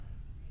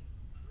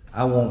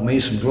I want me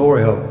some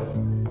glory hole.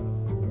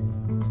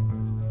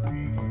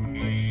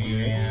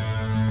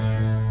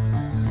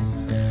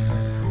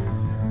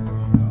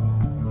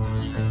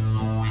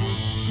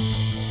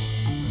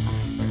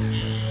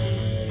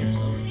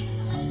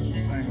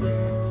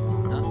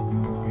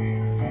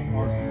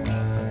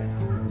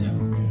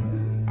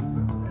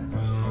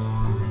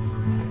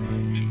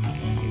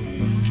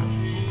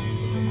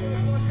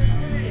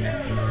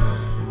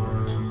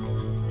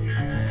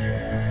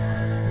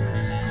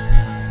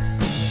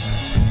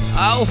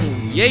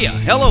 Yeah.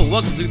 Hello,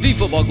 welcome to the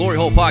Football Glory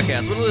Hole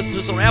Podcast. We're listening to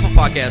us on Apple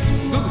Podcasts,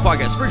 Google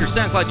Podcasts, Spreaker,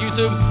 SoundCloud,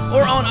 YouTube,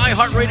 or on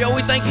iHeartRadio.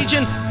 We thank each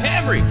and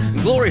every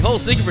Glory Hole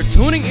seeker for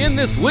tuning in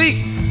this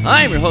week.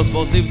 I am your host,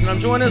 Bo Stevenson. I'm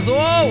joined as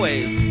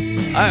always.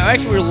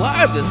 We're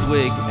live this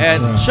week at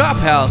Chop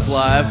House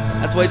Live.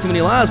 That's way too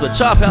many lives, but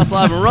Chop House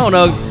Live in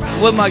Roanoke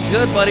with my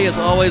good buddy, as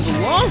always,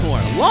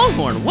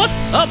 Longhorn.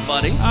 What's up,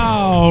 buddy?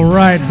 All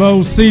right,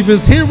 Bo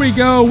Cephas, here we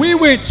go. We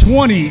went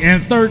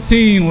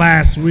 20-13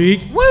 last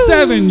week. Woo!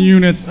 7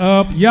 units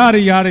up, yada,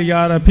 yada,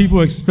 yada.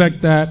 People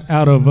expect that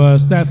out of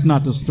us. That's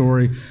not the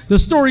story. The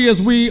story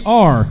is we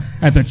are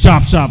at the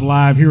Chop Shop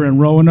Live here in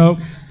Roanoke.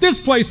 This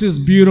place is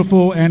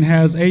beautiful and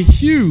has a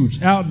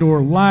huge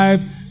outdoor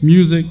live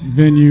music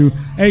venue,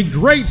 a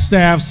great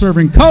staff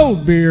serving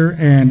cold beer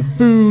and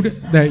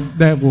food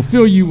that will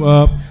fill you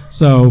up.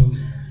 So,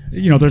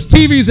 there's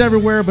TVs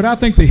everywhere, but I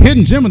think the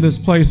hidden gem of this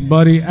place,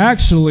 buddy,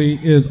 actually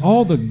is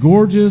all the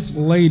gorgeous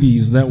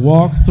ladies that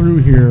walk through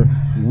here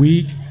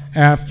week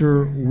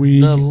after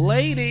week. The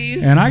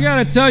ladies. And I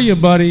got to tell you,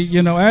 buddy,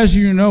 as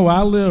you know,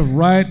 I live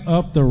right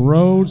up the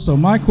road. So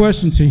my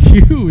question to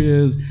you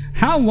is,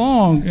 how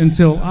long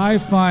until I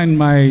find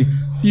my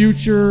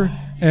future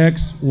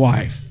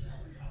ex-wife?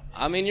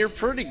 I mean, you're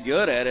pretty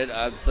good at it,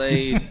 I'd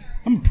say.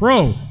 I'm a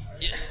pro.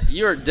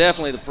 You're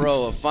definitely the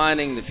pro of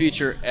finding the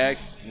future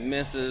ex,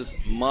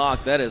 Mrs.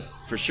 Mock. That is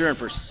for sure and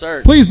for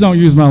certain. Please don't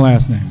use my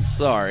last name.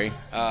 Sorry.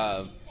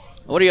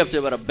 What are you up to?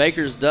 About a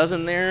baker's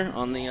dozen there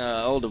on the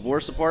old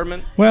divorce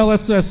department? Well,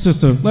 let's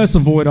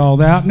avoid all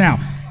that. Now,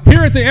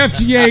 here at the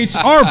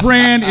FGH, our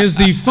brand is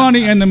the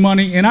funny and the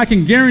money, and I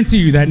can guarantee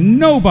you that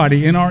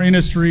nobody in our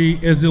industry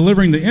is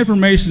delivering the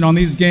information on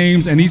these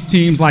games and these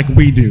teams like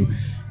we do.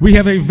 We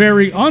have a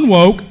very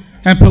unwoke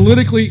and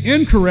politically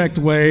incorrect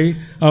way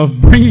of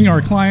bringing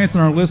our clients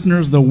and our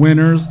listeners the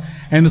winners.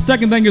 And the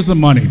second thing is the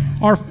money.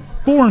 Our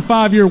 4 and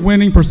 5 year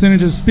winning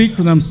percentages speak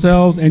for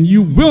themselves, and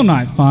you will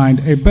not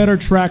find a better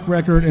track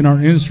record in our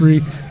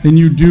industry than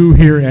you do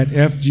here at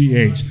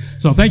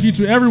FGH. So thank you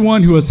to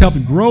everyone who has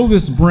helped grow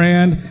this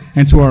brand,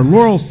 and to our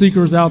loyal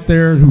seekers out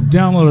there who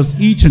download us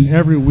each and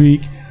every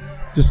week.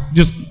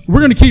 We're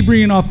going to keep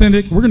being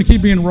authentic. We're going to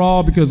keep being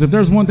raw, because if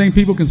there's one thing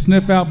people can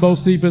sniff out, Bo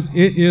Cephas,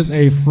 it is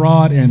a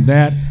fraud, and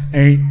that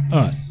ain't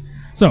us.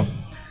 So,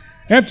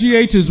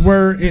 FGH is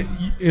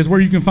where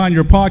you can find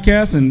your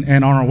podcast, and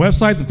on our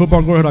website,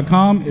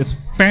 thefootballglory.com. It's a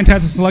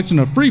fantastic selection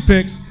of free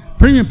picks,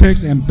 premium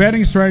picks, and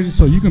betting strategies,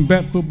 so you can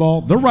bet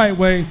football the right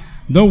way,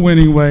 the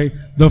winning way,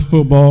 the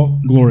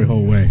football glory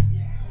hole way.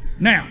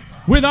 Now,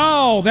 with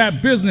all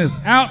that business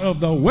out of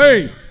the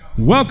way,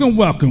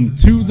 welcome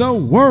to the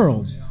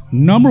world's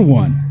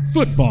 #1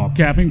 football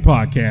capping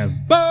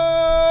podcast.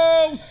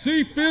 Bo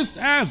Cephas,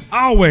 as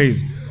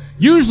always,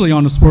 usually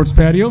on the sports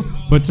patio,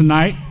 but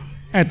tonight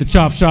at the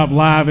Chop Shop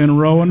Live in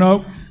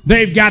Roanoke,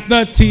 they've got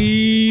the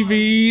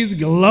TVs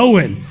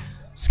glowing.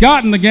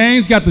 Scott and the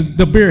gang's got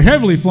the beer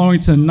heavily flowing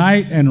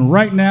tonight, and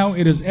right now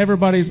it is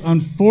everybody's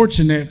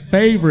unfortunate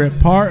favorite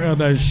part of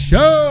the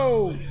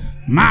show.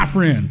 My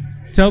friend,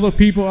 tell the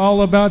people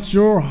all about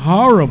your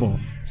horrible,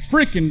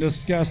 freaking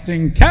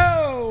disgusting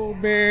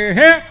cold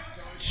beer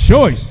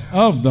choice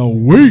of the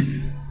week.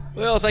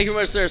 Well, thank you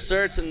very much,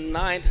 sir.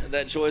 Tonight,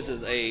 that choice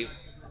is a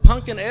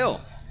pumpkin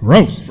ale.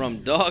 Gross. From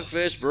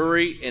Dogfish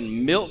Brewery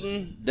in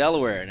Milton,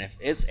 Delaware. And if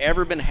it's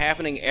ever been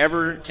happening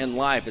ever in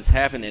life, it's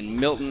happened in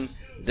Milton,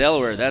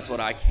 Delaware. That's what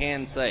I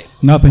can say.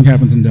 Nothing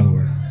happens in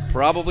Delaware.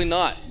 Probably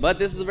not. But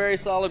this is a very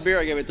solid beer.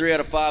 I gave it 3 out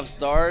of 5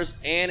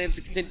 stars. And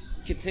it's a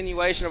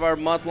continuation of our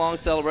month-long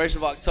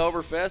celebration of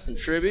Oktoberfest and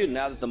tribute.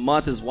 Now that the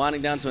month is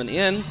winding down to an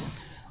end,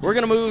 we're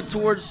going to move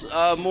towards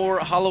more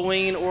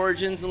Halloween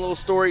origins and a little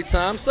story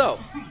time. So,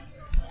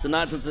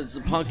 tonight, since it's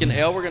a pumpkin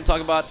ale, we're going to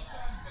talk about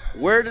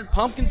where did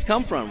pumpkins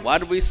come from? Why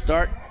did we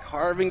start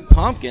carving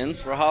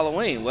pumpkins for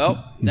Halloween?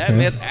 Well, that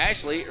myth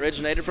actually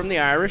originated from the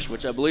Irish,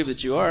 which I believe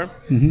that you are.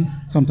 Mm-hmm.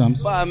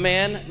 Sometimes. By a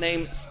man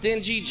named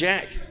Stingy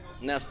Jack.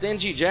 Now,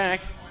 Stingy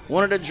Jack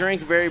wanted a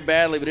drink very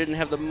badly but didn't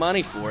have the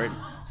money for it.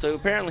 So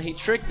apparently he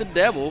tricked the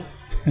devil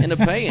into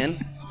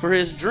paying for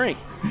his drink.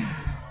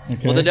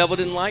 Okay. Well, the devil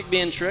didn't like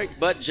being tricked,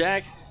 but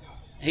Jack,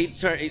 he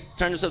turned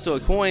himself to a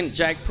coin.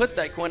 Jack put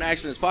that coin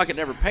actually in his pocket,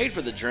 never paid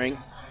for the drink,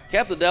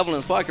 kept the devil in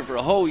his pocket for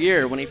a whole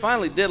year. When he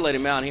finally did let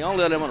him out, he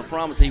only let him on a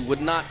promise he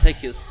would not take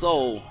his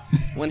soul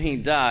when he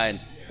died.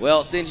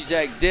 Well, Stingy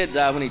Jack did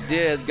die. When he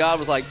did, God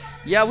was like,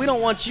 yeah, we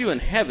don't want you in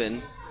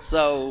heaven,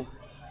 so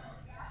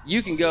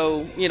you can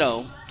go,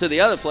 to the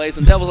other place.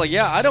 And the devil's like,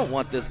 yeah, I don't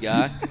want this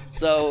guy.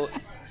 So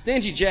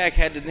Stingy Jack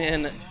had to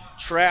then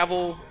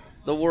travel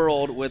the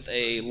world with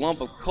a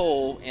lump of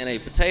coal and a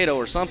potato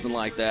or something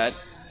like that,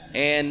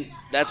 and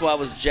that's why it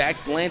was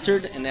Jack's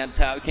Lantern, and that's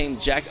how it became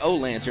Jack O'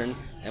 Lantern,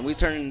 and we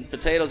turned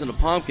potatoes into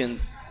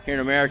pumpkins here in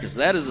America. So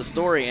that is the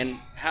story, and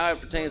how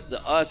it pertains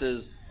to us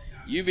is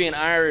you being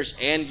Irish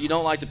and you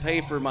don't like to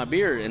pay for my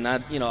beer, and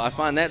I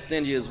find that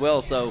stingy as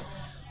well. So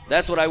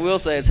that's what I will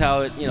say. It's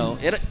how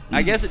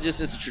I guess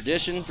it's a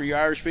tradition for you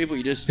Irish people.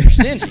 You're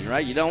stingy,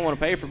 right? You don't want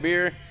to pay for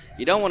beer.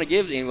 You don't want to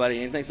give to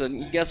anybody anything. So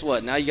guess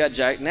what? Now you got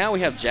Jack. Now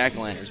we have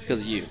jack-o'-lanterns because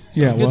of you.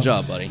 So good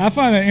job, buddy. I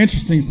find that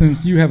interesting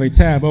since you have a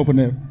tab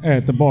open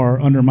at the bar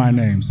under my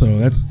name. So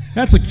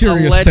that's a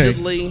curious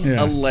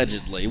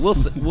Allegedly. We'll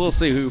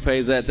see who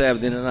pays that tab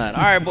at the end of the night.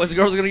 All right, boys and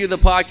girls, we're going to do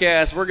the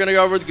podcast. We're going to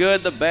go over the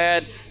good, the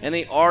bad, and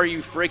the are you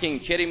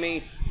freaking kidding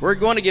me? We're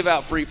going to give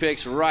out free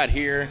picks right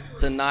here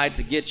tonight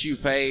to get you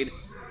paid.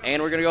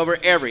 And we're going to go over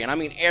every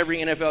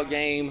NFL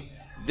game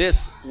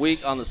this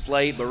week on the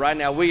slate, but right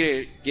now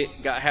we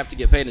have to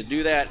get paid to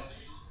do that.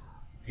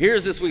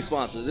 Here's this week's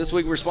sponsor. This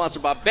week we're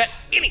sponsored by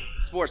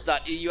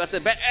BetAnySports.eu. I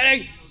said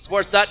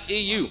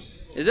BetAnySports.eu.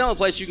 It's the only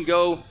place you can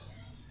go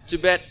to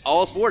bet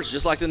all sports,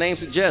 just like the name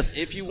suggests.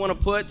 If you want to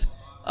put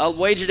a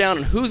wager down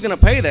on who's going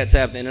to pay that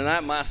tab in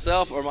tonight,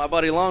 myself or my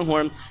buddy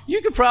Longhorn,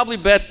 you could probably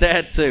bet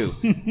that too.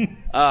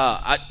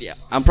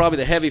 I'm probably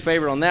the heavy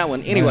favorite on that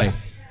one. Anyway.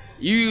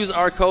 You use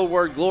our code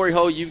word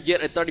GLORYHOLE, you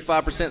get a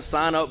 35%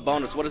 sign-up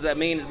bonus. What does that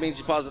mean? It means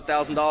you deposit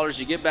 $1,000,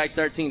 you get back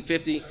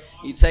 $1,350.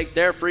 You take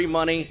their free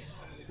money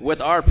with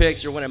our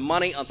picks. You're winning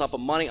money on top of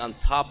money on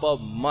top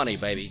of money,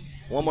 baby.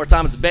 One more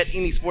time, it's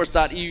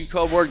BetAnySports.eu,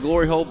 code word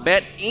GLORYHOLE.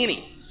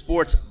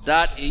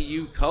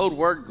 BetAnySports.eu, code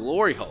word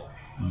GLORYHOLE.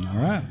 All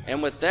right.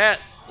 And with that,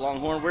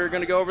 Longhorn, we're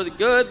going to go over the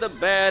good, the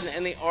bad,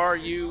 and the are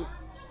you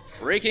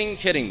freaking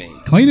kidding me?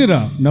 Clean it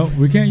up. No,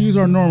 we can't use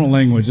our normal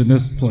language in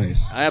this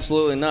place.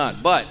 Absolutely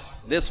not. But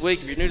this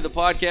week, if you're new to the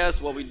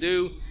podcast, what we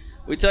do,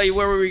 we tell you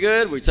where we were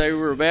good, we tell you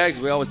where we were bad,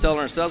 because we always tell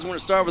ourselves we're going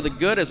to start with the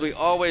good, as we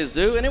always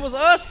do, and it was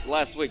us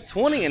last week,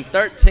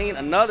 20-13,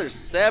 another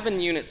 7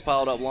 units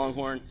piled up,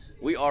 Longhorn.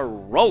 We are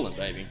rolling,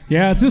 baby.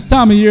 Yeah, it's this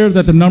time of year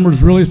that the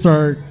numbers really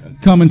start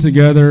coming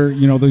together.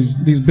 You know,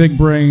 these big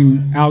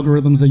brain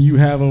algorithms that you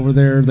have over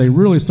there, they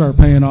really start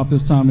paying off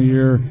this time of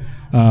year.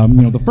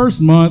 The first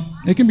month,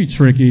 it can be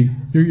tricky.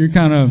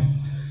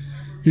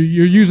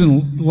 You're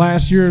using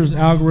last year's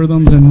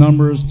algorithms and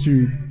numbers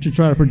to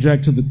try to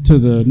project to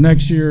the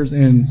next year's,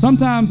 and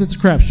sometimes it's a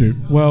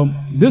crapshoot. Well,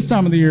 this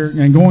time of the year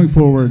and going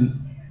forward,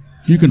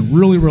 you can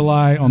really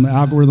rely on the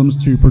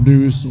algorithms to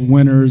produce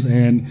winners,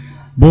 and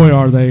boy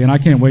are they, and I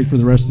can't wait for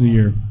the rest of the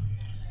year.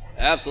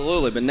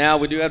 Absolutely, but now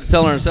we do have to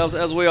tell ourselves,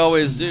 as we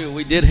always do,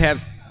 we did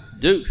have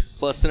Duke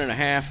plus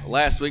 10.5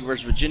 last week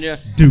versus Virginia.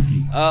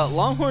 Dookie.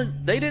 Longhorn,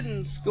 they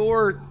didn't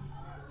score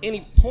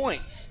any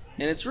points.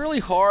 And it's really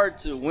hard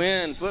to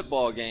win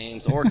football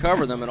games or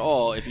cover them at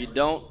all if you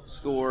don't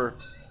score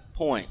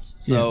points.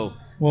 So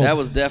that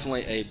was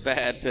definitely a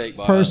bad pick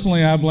by us.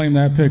 Personally, I blame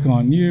that pick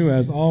on you.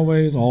 As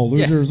always, all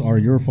losers are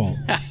your fault.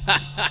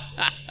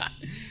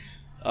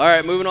 All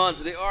right, moving on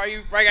to the Are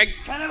You Freaking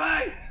Kidding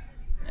Me?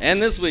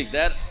 And this week,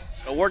 that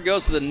award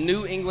goes to the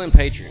New England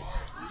Patriots.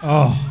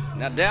 Oh.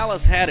 Now,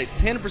 Dallas had a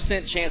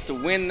 10% chance to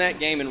win that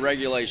game in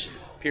regulation,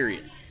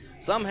 period.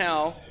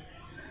 Somehow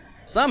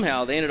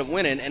they ended up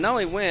winning, and not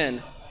only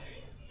win,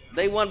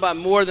 they won by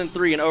more than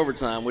 3 in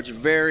overtime, which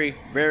very,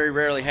 very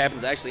rarely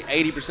happens. Actually,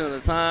 80% of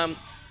the time,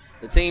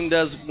 the team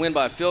does win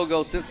by field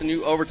goal since the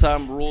new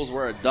overtime rules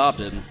were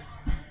adopted.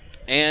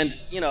 And,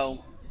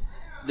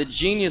 the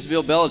genius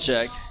Bill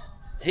Belichick,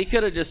 he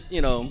could have just,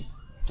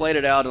 played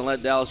it out and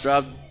let Dallas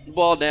drive the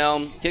ball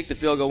down, kick the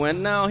field goal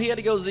win. No, he had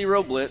to go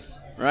zero blitz,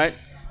 right?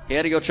 He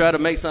had to go try to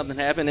make something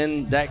happen,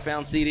 and Dak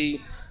found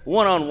CD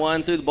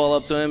one-on-one, threw the ball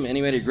up to him, and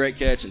he made a great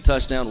catch and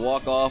touchdown,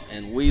 walk off,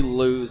 and we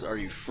lose. Are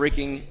you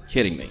freaking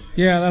kidding me?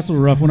 Yeah, that's a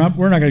rough one.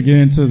 We're not going to get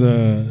into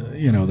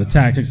the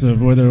tactics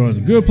of whether it was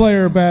a good play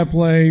or a bad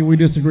play. We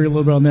disagree a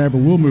little bit on there, but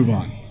we'll move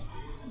on.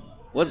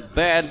 What's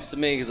bad to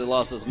me because they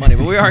lost us money,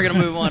 but we are going to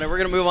move on, and we're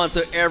going to move on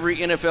to every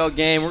NFL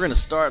game. We're going to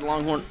start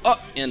Longhorn up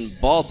in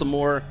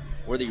Baltimore,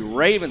 where the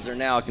Ravens are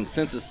now a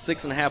consensus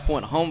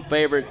 6.5-point home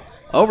favorite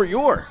over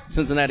your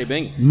Cincinnati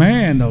Bengals.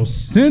 Man, those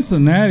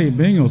Cincinnati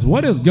Bengals.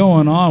 What is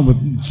going on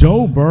with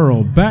Joe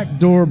Burrow?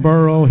 Backdoor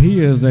Burrow. He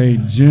is a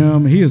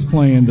gem. He is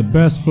playing the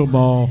best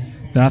football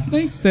that I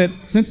think that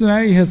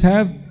Cincinnati has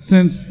had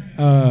since,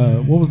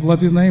 what was the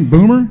lefty's name?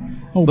 Boomer?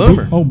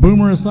 Boomer.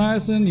 Boomer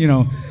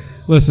Esiason.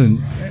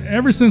 Listen,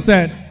 ever since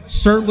that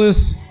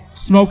shirtless,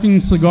 smoking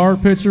cigar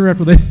pitcher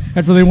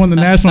after they won the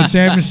national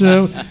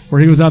championship, where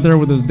he was out there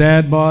with his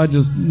dad bod,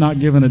 just not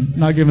giving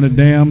a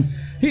damn.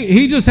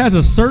 He just has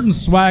a certain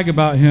swag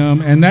about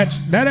him, and that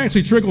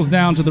actually trickles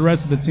down to the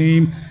rest of the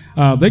team.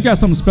 They got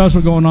something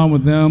special going on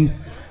with them.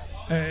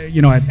 At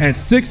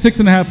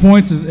 6.5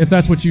 points, if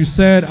that's what you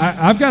said,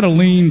 I've got to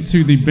lean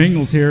to the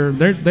Bengals here.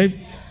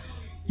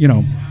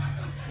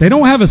 They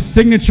don't have a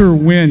signature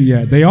win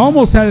yet. They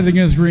almost had it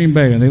against Green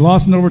Bay, and they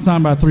lost in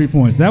overtime by 3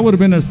 points. That would have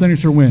been a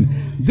signature win.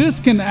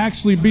 This can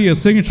actually be a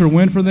signature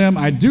win for them.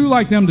 I do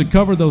like them to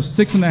cover those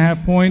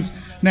 6.5 points.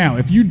 Now,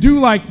 if you do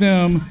like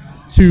them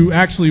to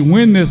actually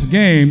win this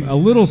game, a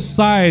little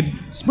side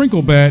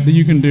sprinkle bet that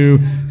you can do,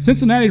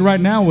 Cincinnati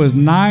right now is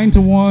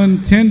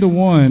 9-1,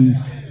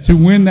 10-1 to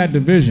win that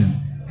division.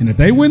 And if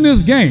they win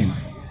this game,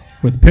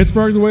 with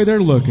Pittsburgh the way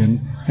they're looking,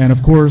 and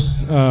of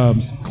course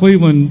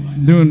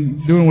Cleveland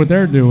doing what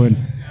they're doing,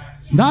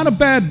 it's not a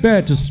bad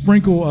bet to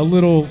sprinkle a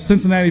little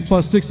Cincinnati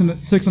plus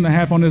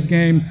 6.5 on this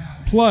game,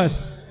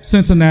 plus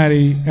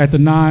Cincinnati at the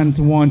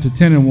 9-1 to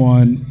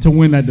 10-1 to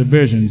win that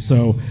division.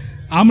 So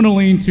I'm going to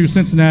lean to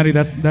Cincinnati.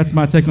 That's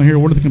my take on here.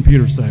 What do the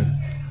computers say?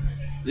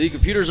 The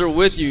computers are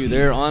with you.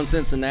 They're on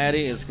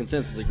Cincinnati. It's a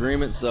consensus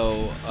agreement,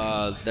 so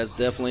that's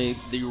definitely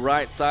the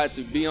right side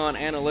to be on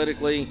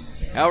analytically.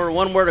 However,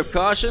 one word of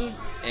caution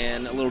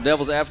and a little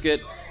devil's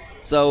advocate.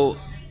 So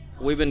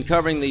we've been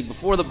covering the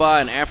before the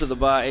bye and after the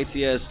bye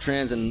ATS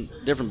trends in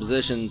different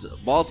positions.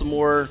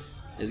 Baltimore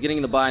is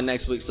getting the bye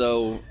next week,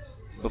 so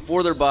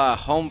before their bye,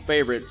 home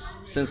favorites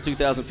since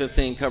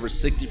 2015 cover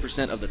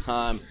 60% of the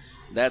time.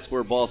 That's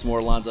where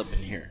Baltimore lines up in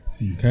here.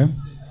 Okay.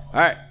 All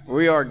right,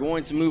 we are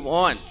going to move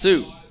on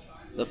to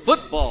the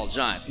football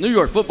giants. New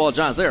York football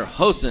giants, they are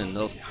hosting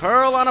those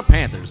Carolina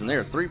Panthers, and they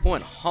are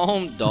 3-point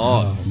home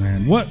dogs. Oh,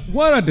 man,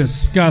 what a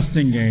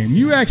disgusting game.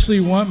 You actually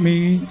want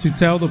me to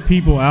tell the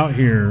people out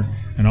here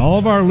and all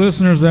of our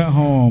listeners at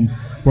home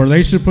where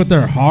they should put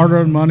their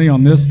hard-earned money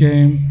on this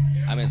game?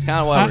 I mean, it's kind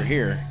of why we're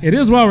here. It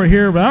is why we're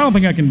here, but I don't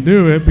think I can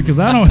do it because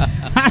I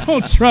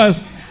don't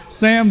trust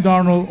Sam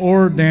Darnold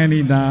or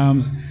Danny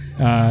Dimes.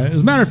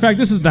 As a matter of fact,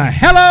 this is the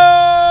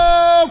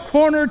Hello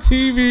Corner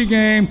TV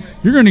game.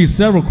 You're going to need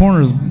several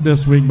corners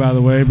this week, by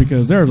the way,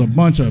 because there's a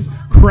bunch of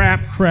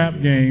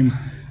crap games.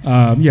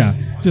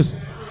 Just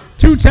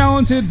too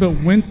talented but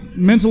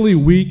mentally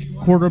weak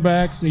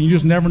quarterbacks, and you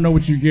just never know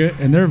what you get.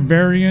 And their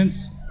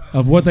variance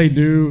of what they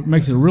do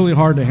makes it really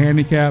hard to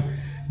handicap.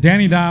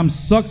 Danny Dimes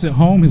sucks at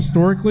home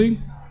historically,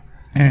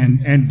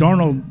 and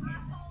Darnold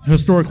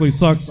historically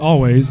sucks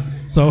always.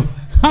 So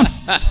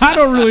I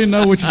don't really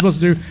know what you're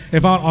supposed to do.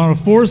 If I'm on a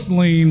forced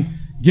lean,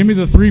 give me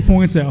the 3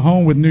 points at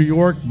home with New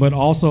York, but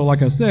also,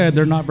 like I said,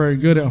 they're not very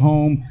good at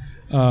home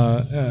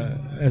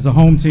as a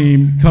home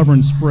team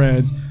covering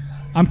spreads.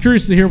 I'm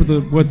curious to hear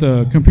what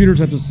the computers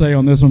have to say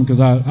on this one because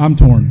I'm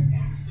torn.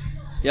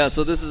 Yeah,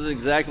 so this is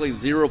exactly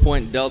 0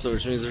 point delta,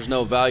 which means there's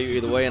no value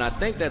either way, and I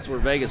think that's where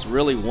Vegas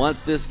really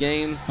wants this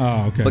game.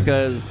 Oh, okay.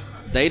 Because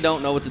they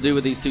don't know what to do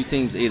with these two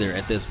teams either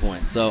at this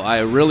point. So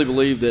I really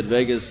believe that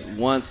Vegas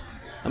wants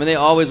 – I mean, they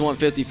always want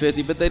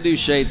 50-50, but they do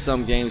shade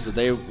some games that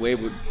they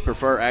would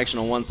prefer action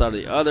on one side or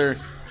the other,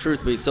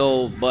 truth be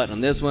told. But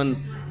on this one,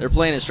 they're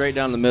playing it straight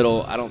down the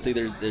middle. I don't see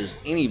there's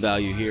any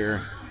value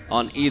here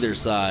on either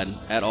side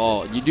at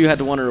all. You do have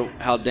to wonder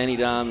how Danny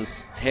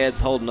Dimes' head's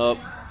holding up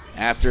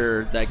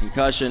after that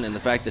concussion and the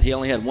fact that he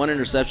only had one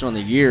interception on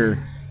the year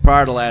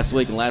prior to last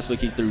week, and last week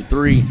he threw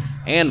 3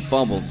 and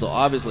fumbled. So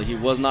obviously he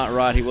was not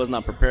right. He was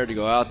not prepared to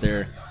go out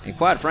there. And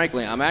quite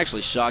frankly, I'm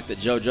actually shocked that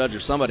Joe Judge or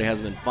somebody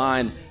hasn't been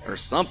fined or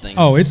something.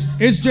 Oh, it's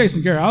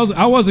Jason Garrett.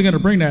 I wasn't going to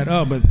bring that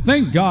up, but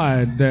thank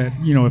God that,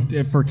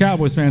 if for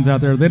Cowboys fans out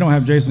there, they don't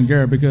have Jason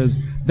Garrett because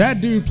that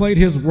dude played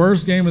his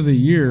worst game of the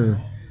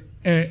year,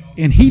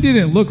 and he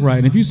didn't look right.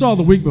 And if you saw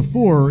the week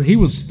before, he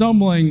was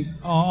stumbling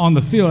on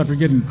the field after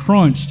getting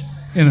crunched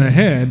in the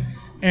head.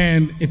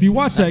 And if you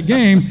watch that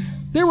game,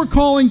 they were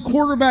calling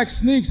quarterback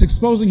sneaks,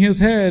 exposing his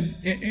head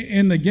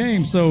in the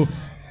game. So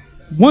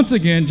once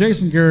again,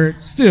 Jason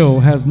Garrett still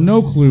has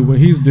no clue what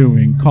he's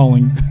doing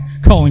calling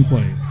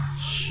plays.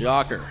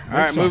 Shocker. All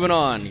right, moving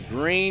on.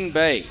 Green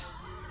Bay.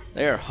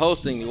 They are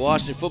hosting the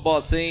Washington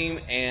football team,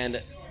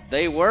 and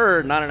they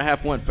were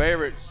 9.5-point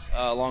favorites.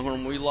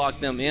 Longhorn, we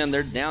locked them in.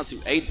 They're down to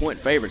 8-point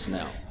favorites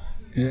now.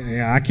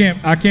 Yeah, I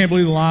can't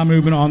believe the line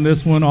movement on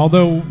this one.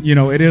 Although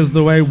it is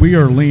the way we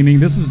are leaning.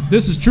 This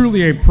is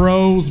truly a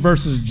pros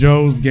versus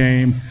Joes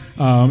game.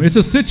 It's a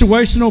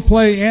situational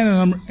play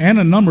and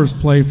a numbers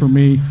play for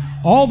me.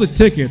 All the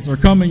tickets are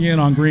coming in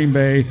on Green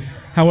Bay.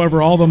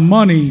 However, all the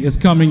money is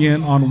coming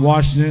in on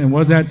Washington. And what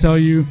does that tell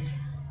you?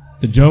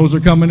 The Joes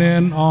are coming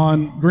in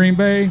on Green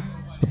Bay.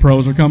 The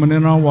pros are coming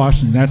in on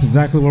Washington. That's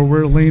exactly where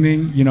we're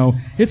leaning.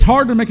 It's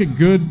hard to make a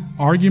good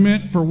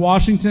argument for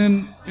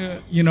Washington,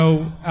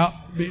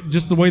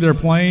 just the way they're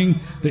playing.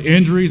 The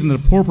injuries and the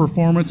poor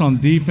performance on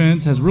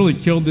defense has really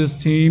killed this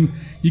team.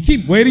 You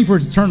keep waiting for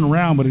it to turn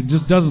around, but it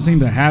just doesn't seem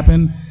to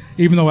happen,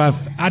 even though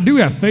I do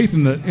have faith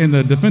in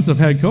the defensive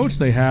head coach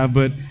they have,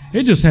 but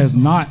it just has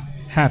not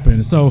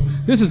happened. So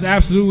this is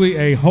absolutely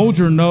a hold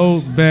your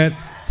nose bet.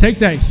 Take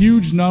that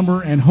huge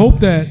number and hope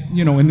that,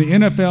 in the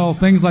NFL,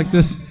 things like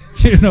this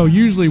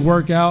usually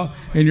work out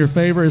in your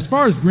favor. As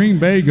far as Green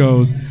Bay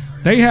goes,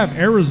 they have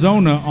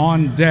Arizona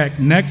on deck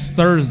next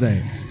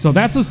Thursday. So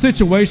that's a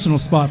situational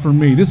spot for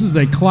me. This is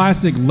a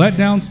classic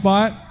letdown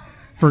spot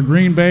for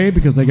Green Bay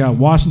because they got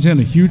Washington,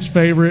 a huge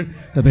favorite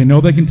that they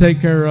know they can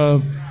take care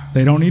of.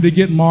 They don't need to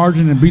get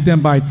margin and beat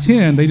them by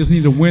 10. They just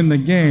need to win the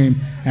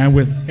game. And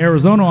with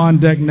Arizona on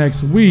deck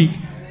next week,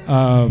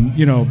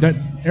 that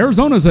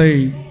Arizona's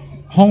a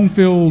home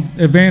field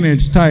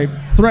advantage type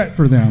threat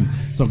for them.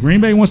 So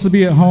Green Bay wants to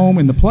be at home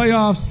in the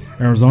playoffs.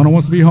 Arizona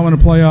wants to be home in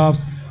the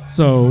playoffs.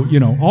 So,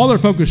 all their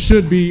focus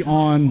should be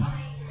on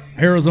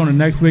Arizona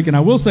next week. And I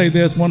will say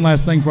this, one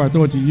last thing before I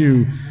throw it to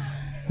you.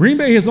 Green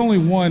Bay has only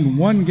won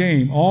one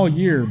game all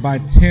year by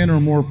 10 or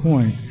more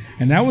points.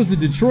 And that was the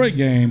Detroit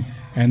game.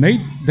 And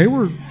they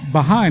were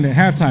behind at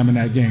halftime in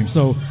that game.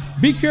 So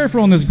be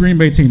careful on this Green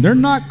Bay team. They're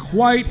not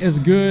quite as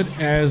good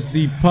as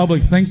the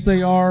public thinks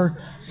they are.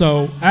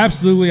 So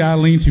absolutely I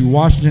lean to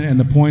Washington and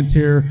the points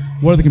here.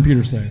 What do the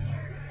computers say?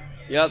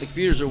 Yeah, the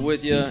computers are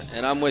with you,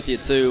 and I'm with you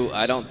too.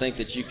 I don't think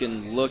that you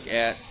can look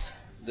at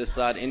this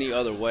side any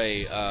other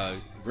way.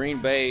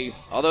 Green Bay,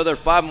 although they're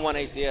 5-1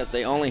 ATS,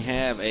 they only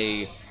have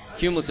a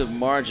cumulative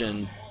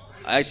margin.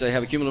 Actually,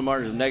 have a cumulative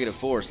margin of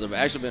 -4, so they've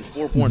actually been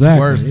 4 points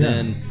worse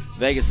than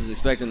Vegas is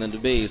expecting them to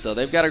be. So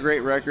they've got a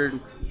great record,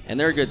 and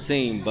they're a good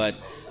team. But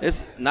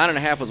this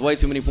 9.5 was way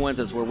too many points.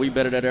 That's where we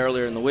bet it at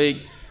earlier in the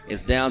week.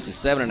 It's down to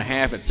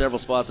 7.5 at several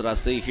spots that I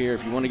see here.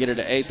 If you want to get it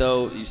to 8,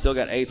 though, you still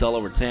got 8s all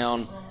over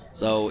town.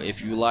 So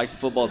if you like the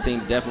football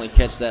team, definitely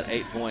catch that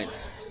 8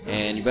 points.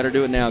 And you better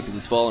do it now because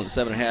it's fallen to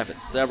 7.5 at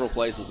several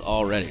places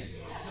already.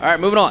 All right,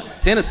 moving on.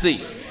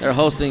 Tennessee. They're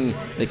hosting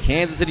the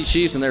Kansas City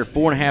Chiefs, and they're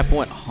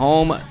 4.5-point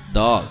home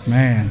dogs.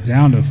 Man,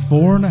 down to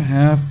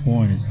 4.5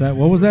 points.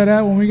 What was that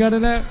at when we got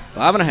it at?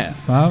 5.5.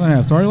 5.5.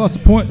 It's already lost a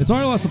point. It's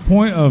already lost a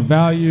point of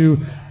value.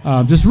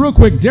 Just real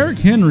quick, Derrick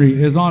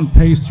Henry is on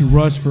pace to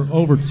rush for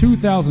over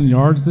 2,000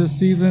 yards this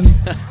season,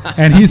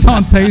 and he's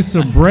on pace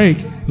to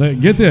break.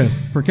 Get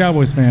this for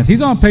Cowboys fans.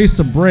 He's on pace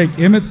to break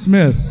Emmitt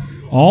Smith's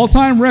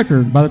all-time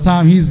record by the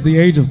time he's the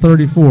age of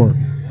 34.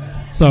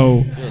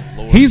 So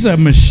he's a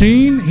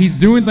machine. He's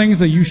doing things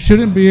that you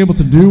shouldn't be able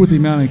to do with the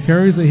amount of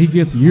carries that he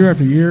gets year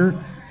after year.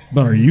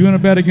 But are you going to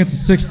bet against a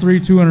 6'3",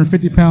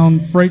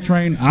 250-pound freight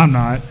train? I'm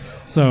not.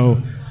 So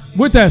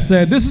with that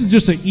said, this is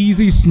just an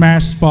easy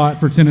smash spot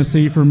for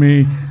Tennessee for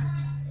me.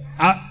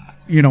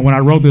 When I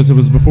wrote this, it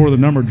was before the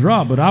number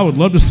dropped, but I would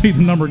love to see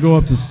the number go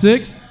up to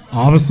 6.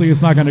 Obviously,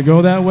 it's not going to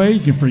go that way. You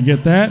can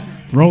forget that.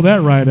 Throw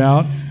that right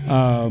out.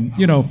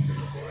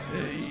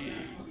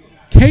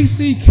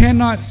 KC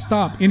cannot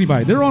stop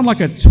anybody. They're on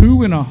like a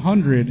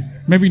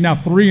 2-100, maybe now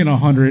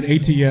 3-100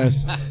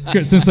 ATS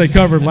since they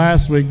covered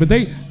last week. But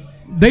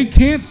they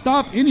can't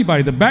stop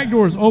anybody. The back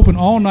door is open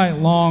all night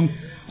long.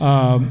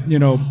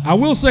 I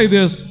will say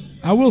this.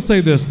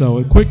 Though.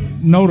 A quick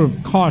note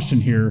of caution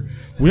here.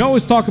 We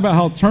always talk about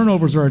how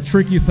turnovers are a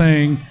tricky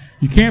thing.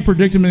 You can't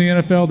predict them in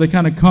the NFL. They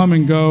kind of come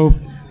and go.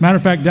 Matter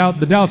of fact,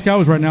 the Dallas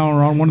Cowboys right now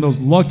are on one of those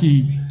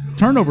lucky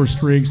turnover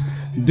streaks.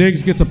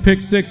 Diggs gets a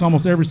pick 6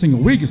 almost every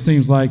single week, it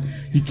seems like.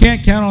 You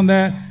can't count on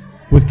that.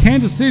 With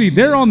Kansas City,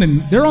 they're on the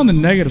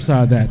negative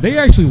side of that. They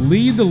actually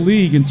lead the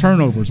league in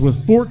turnovers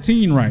with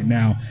 14 right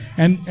now.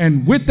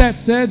 And with that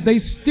said, they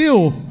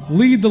still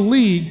lead the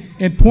league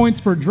in points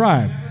per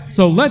drive.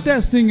 So let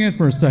that sink in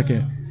for a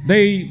second.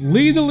 They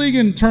lead the league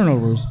in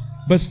turnovers,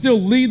 but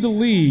still lead the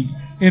league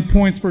in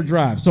points per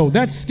drive. So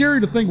that's scary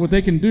to think what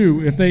they can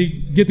do if they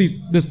get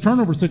this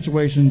turnover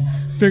situation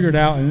figured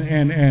out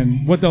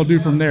and what they'll do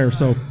from there.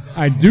 So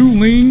I do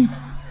lean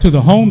to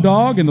the home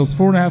dog and those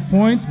 4.5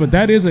 points, but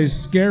that is a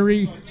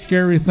scary,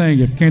 scary thing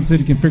if Kansas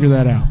City can figure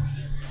that out.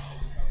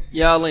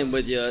 Yeah, I'll lean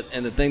with you.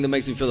 And the thing that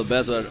makes me feel the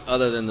best about it,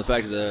 other than the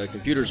fact that the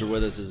computers are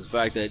with us, is the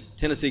fact that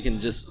Tennessee can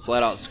just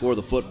flat out score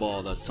the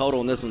football. The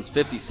total in this one's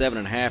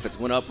 57.5. It's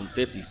went up from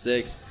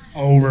 56.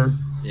 Over.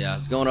 Yeah,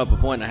 it's going up 1.5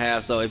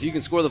 points. So if you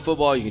can score the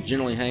football, you can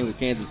generally hang with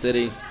Kansas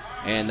City.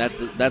 And that's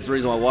the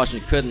reason why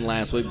Washington couldn't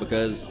last week,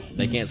 because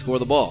they can't score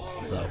the ball.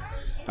 So, all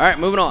right,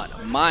 moving on.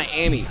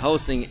 Miami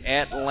hosting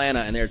Atlanta,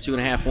 and they're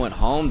 2.5-point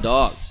home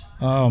dogs.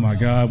 Oh, my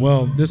God.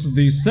 Well, this is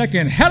the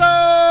second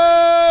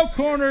Hello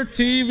Corner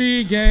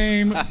TV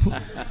game.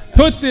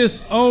 Put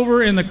this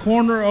over in the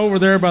corner over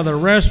there by the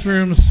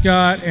restroom,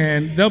 Scott,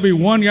 and there'll be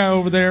one guy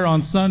over there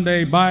on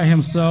Sunday by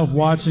himself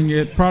watching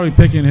it, probably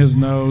picking his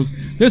nose.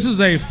 This is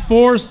a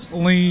forced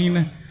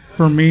lean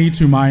for me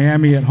to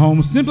Miami at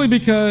home, simply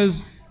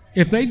because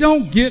if they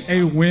don't get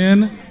a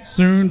win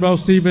soon, Bo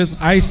Stevens,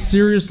 I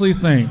seriously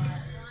think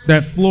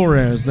that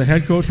Flores, the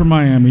head coach for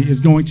Miami,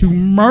 is going to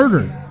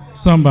murder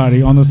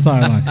somebody on the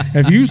sideline.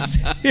 If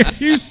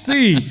you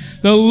see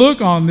the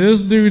look on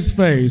this dude's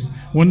face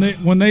when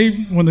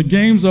the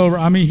game's over,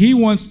 I mean, he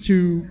wants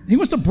to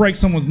break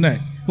someone's neck.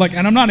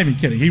 And I'm not even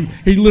kidding.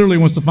 He literally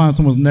wants to find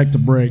someone's neck to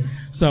break.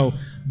 So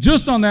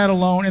just on that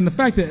alone, and the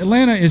fact that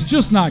Atlanta is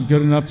just not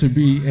good enough to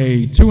be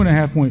a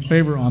 2.5-point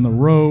favorite on the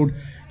road.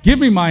 Give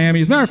me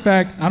Miami. As a matter of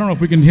fact, I don't know if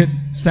we can hit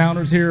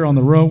Sounders here on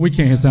the road. We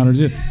can't hit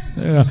Sounders.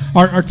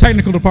 Our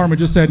technical department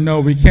just said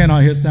no, we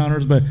cannot hit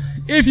Sounders. But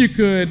if you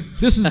could,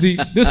 this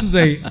is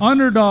a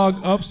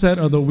underdog upset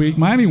of the week.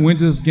 Miami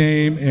wins this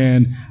game,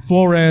 and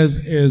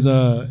Flores is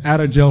out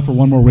of jail for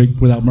one more week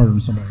without murdering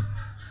somebody.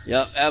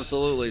 Yep,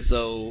 absolutely.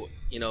 So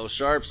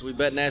Sharps, we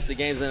bet nasty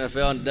games in the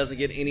NFL, and it doesn't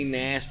get any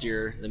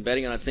nastier than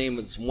betting on a team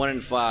that's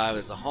 1-5.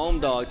 It's a home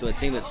dog to a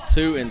team that's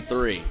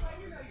 2-3.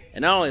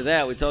 And not only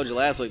that, we told you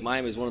last week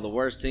Miami is one of the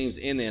worst teams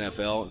in the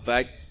NFL. In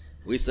fact,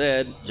 we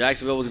said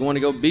Jacksonville was going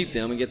to go beat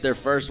them and get their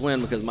first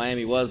win because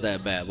Miami was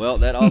that bad. Well,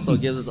 that also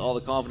gives us all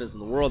the confidence in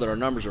the world that our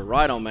numbers are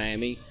right on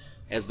Miami,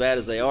 as bad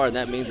as they are, and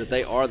that means that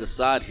they are the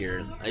side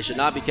here. They should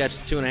not be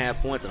catching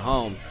 2.5 points at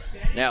home.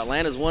 Now,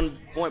 Atlanta's 1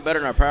 point better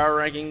in our power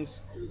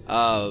rankings,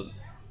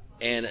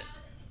 and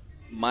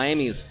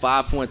Miami is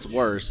 5 points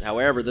worse.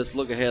 However, this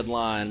look-ahead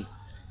line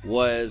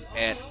was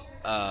at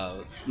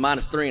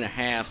minus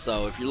 3.5.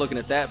 So if you're looking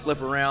at that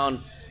flip around,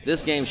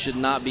 this game should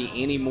not be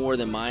any more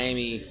than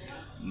Miami,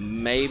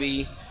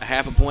 maybe a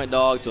 0.5 point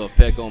dog to a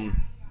pick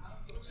 'em.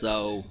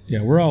 So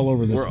yeah, we're all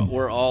over this.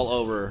 We're all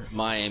over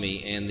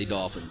Miami and the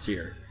Dolphins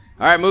here.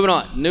 All right, moving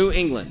on. New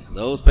England,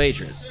 those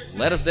Patriots.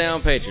 Let us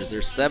down, Patriots.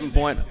 They're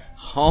 7-point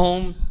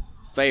home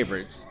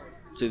favorites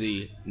to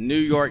the New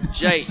York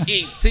Jets.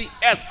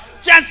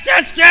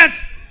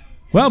 Jets!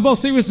 Well, Bo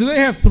Stevens, do they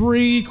have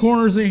 3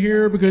 corners in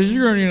here? Because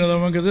you're going to need another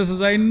one because this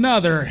is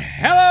another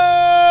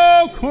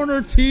Hello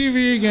Corner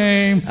TV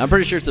game. I'm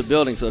pretty sure it's a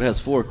building, so it has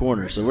 4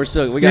 corners. So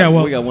we got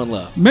one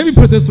left. Maybe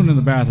put this one in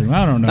the bathroom.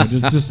 I don't know.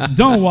 Just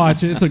don't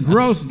watch it. It's a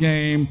gross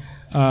game.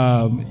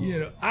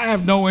 I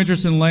have no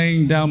interest in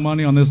laying down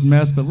money on this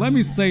mess, but let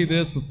me say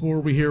this before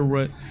we hear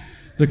what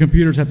the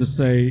computers have to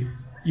say.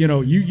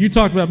 You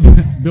talked about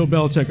Bill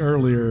Belichick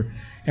earlier,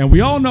 and we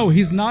all know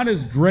he's not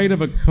as great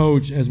of a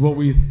coach as what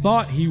we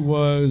thought he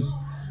was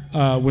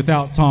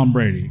without Tom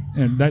Brady,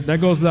 and that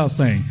goes without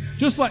saying.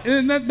 That's not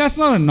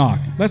a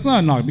knock. That's not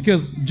a knock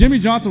because Jimmy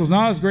Johnson was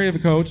not as great of a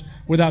coach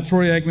without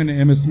Troy Aikman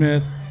and Emmitt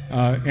Smith.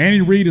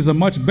 Andy Reid is a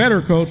much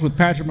better coach with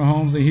Patrick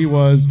Mahomes than he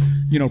was,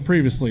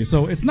 previously.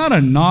 So it's not a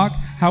knock.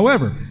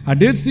 However, I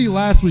did see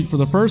last week for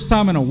the first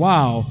time in a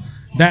while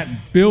that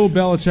Bill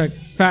Belichick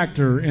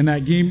factor in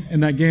that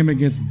game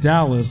against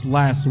Dallas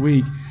last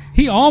week.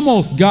 He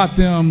almost got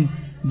them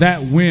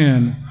that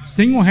win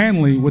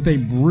single-handedly with a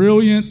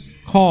brilliant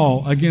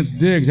call against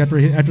Diggs after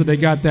they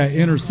got that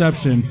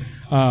interception.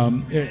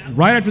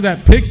 Right after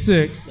that pick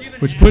 6,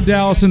 which put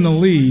Dallas in the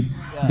lead,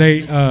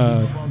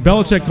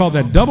 Belichick called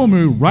that double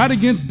move right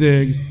against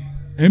Diggs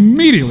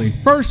immediately,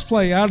 first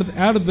play out of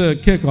the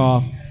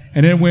kickoff,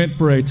 and it went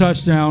for a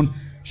touchdown.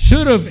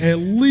 Should have at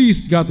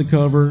least got the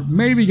cover,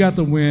 maybe got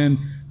the win.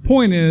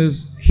 Point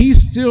is, he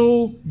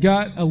still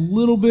got a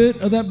little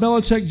bit of that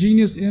Belichick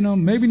genius in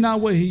him. Maybe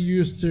not what he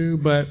used to,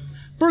 but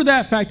for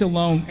that fact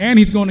alone, and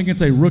he's going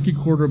against a rookie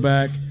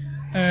quarterback,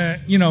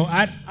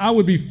 I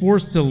would be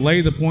forced to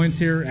lay the points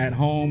here at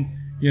home.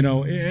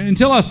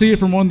 Until I see it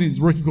from one of these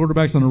rookie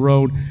quarterbacks on the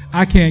road,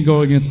 I can't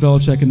go against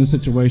Belichick in this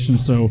situation.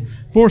 So,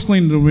 forced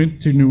leaning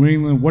to New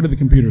England. What did the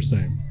computers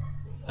say?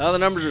 The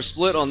numbers are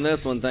split on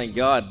this one, thank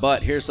God.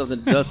 But here's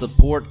something that does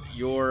support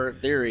your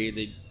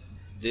theory.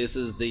 This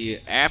is the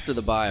after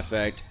the bye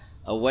effect.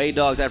 Away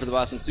dogs after the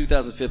bye since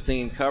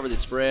 2015 cover the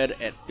spread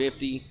at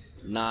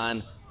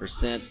 59%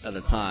 of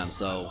the time.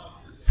 So,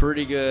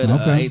 pretty good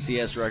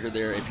ATS record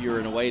there if you're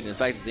in a away. In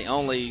fact, it's the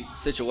only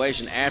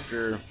situation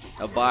after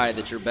a bye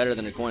that you're better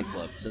than a coin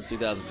flip since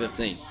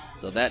 2015.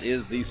 So that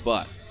is the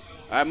spot.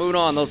 All right, moving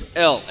on. Those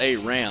LA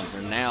Rams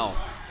are now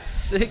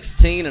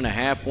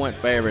 16.5-point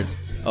favorites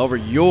over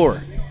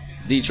your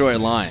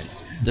Detroit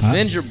Lions.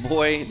 Defend your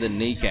boy, the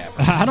kneecap.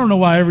 I don't know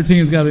why every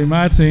team's got to be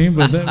my team,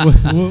 but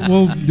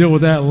we'll deal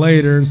with that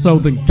later. So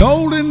the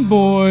Golden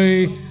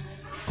Boy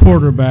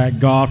quarterback,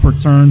 Goff,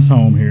 returns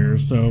home here.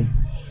 So,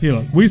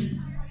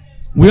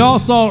 we all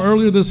saw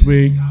earlier this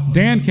week,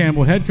 Dan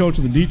Campbell, head coach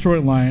of the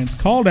Detroit Lions,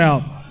 called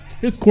out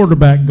his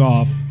quarterback,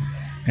 Goff,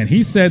 and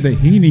he said that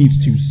he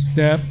needs to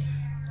step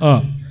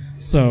up.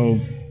 So,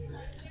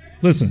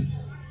 listen,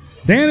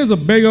 Dan is a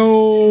big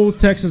old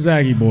Texas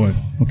Aggie boy,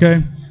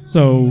 okay?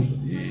 So,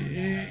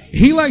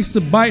 he likes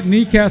to bite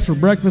kneecaps for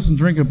breakfast and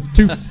drink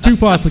two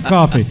pots of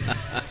coffee.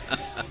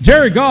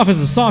 Jared Goff is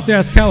a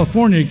soft-ass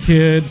California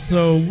kid,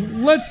 so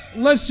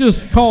let's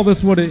just call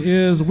this what it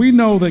is. We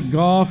know that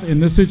Goff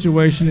in this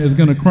situation is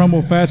going to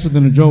crumble faster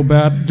than a Joe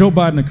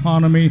Biden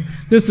economy.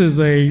 This is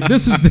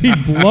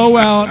the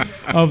blowout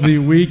of the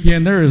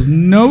weekend. There is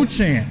no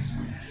chance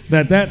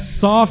that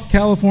soft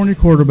California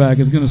quarterback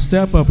is going to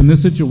step up in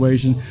this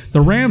situation.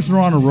 The Rams are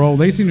on a roll.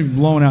 They seem to be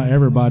blowing out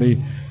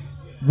everybody.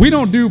 We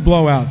don't do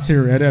blowouts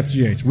here at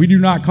FGH. We do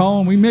not call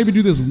them. We maybe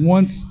do this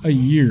once a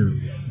year.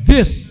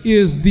 This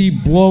is the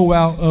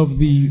blowout of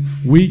the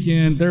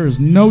weekend. There is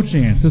no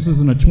chance. This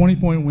isn't a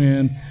 20-point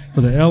win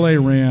for the LA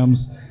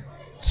Rams,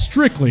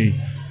 strictly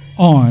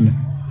on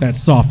that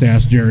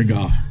soft-ass Jared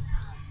Goff.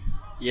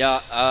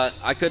 Yeah,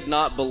 I could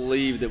not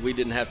believe that we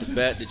didn't have to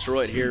bet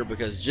Detroit here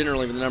because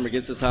generally when the number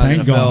gets this high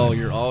in the NFL,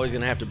 you're always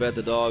going to have to bet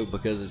the dog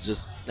because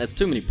that's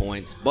too many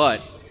points.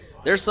 But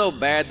they're so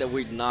bad that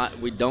we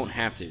don't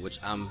have to, which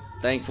I'm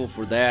thankful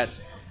for that.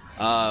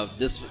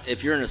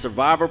 If you're in a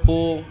survivor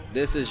pool,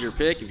 this is your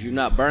pick. If you've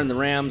not burned the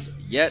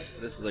Rams yet,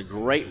 this is a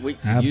great week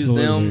to use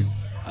them.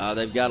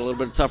 They've got a little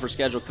bit of tougher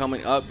schedule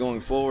coming up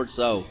going forward.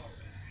 So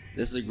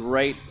This is a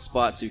great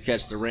spot to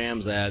catch the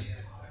Rams at.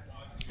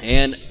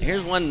 And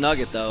here's one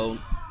nugget, though,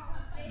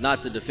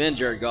 not to defend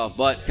Jared Goff,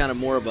 but kind of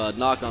more of a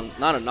knock on,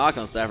 not a knock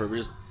on Stafford, but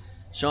just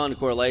showing the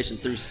correlation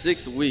through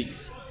 6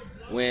 weeks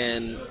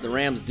when the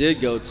Rams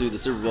did go to the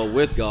Super Bowl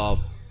with Goff.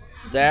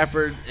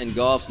 Stafford and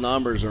Goff's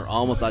numbers are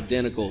almost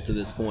identical to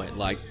this point.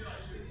 Like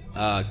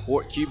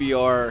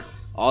QBR,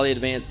 all the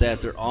advanced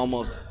stats are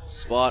almost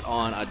spot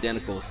on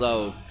identical.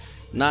 So,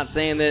 not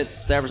saying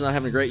that Stafford's not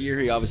having a great year.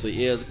 He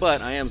obviously is,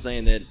 but I am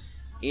saying that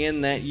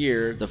in that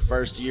year, the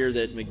first year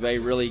that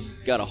McVay really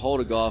got a hold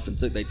of Goff and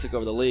they took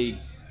over the league,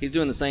 he's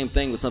doing the same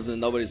thing with something that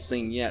nobody's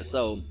seen yet.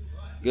 So,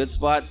 good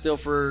spot still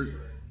for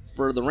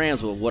the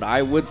Rams. But what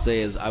I would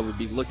say is I would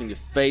be looking to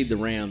fade the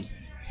Rams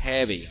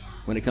heavy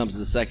when it comes to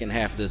the second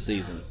half of this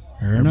season.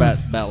 Fair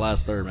enough. About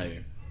last third,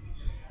 maybe.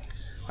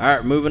 All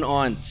right, moving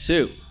on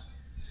to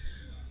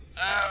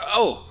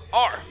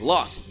our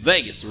Las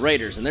Vegas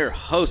Raiders, and they're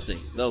hosting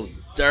those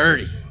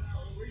dirty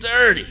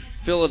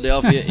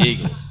Philadelphia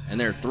Eagles, and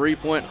they're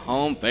 3-point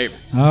home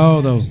favorites.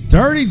 Oh, those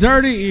dirty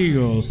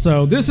Eagles.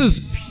 So this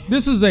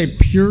is a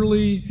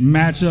purely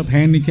matchup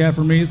handicap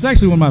for me. It's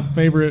actually one of my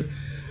favorite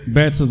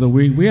bets of the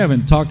week. We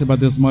haven't talked about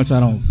this much, I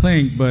don't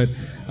think, but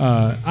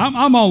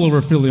I'm all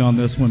over Philly on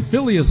this one.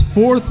 Philly is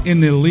 4th in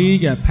the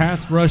league at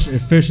pass rush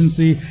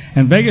efficiency,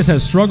 and Vegas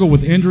has struggled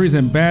with injuries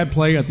and bad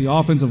play at the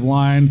offensive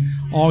line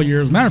all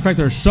year. As a matter of fact,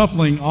 they're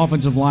shuffling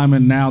offensive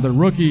linemen now. Their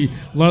rookie,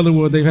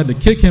 Leatherwood, they've had to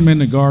kick him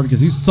into guard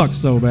because he sucks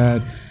so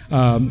bad.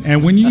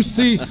 And when you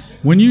see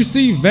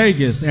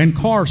Vegas and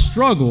Carr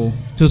struggle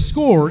to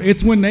score,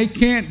 it's when they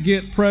can't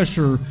get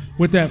pressure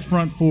with that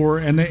front four,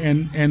 and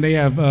they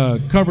have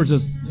coverage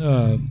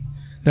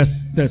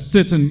that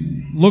sits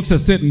and looks to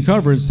sit in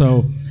coverage.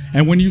 So,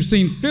 and when you've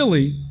seen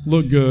Philly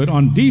look good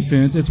on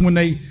defense, it's when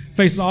they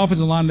face the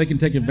offensive line they can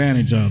take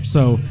advantage of.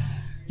 So,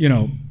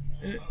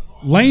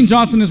 Lane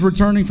Johnson is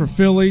returning for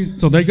Philly,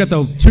 so they got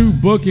those 2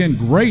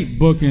 great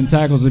bookend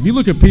tackles. If you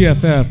look at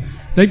PFF,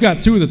 they've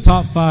got 2 of the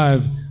top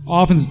 5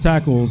 offensive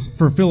tackles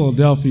for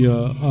Philadelphia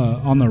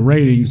on the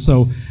ratings.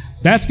 So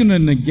that's going to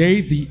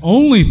negate the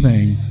only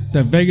thing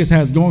that Vegas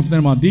has going for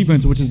them on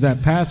defense, which is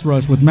that pass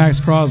rush with Max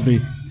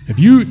Crosby. If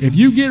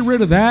you get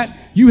rid of that,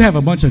 you have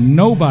a bunch of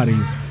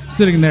nobodies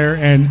sitting there,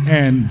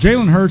 and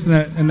Jalen Hurts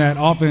and that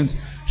offense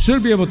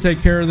should be able to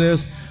take care of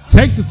this.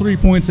 Take the 3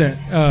 points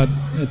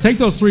take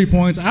those 3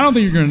 points. I don't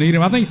think you're going to need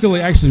them. I think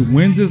Philly actually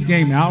wins this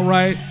game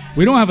outright.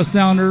 We don't have a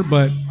sounder,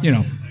 but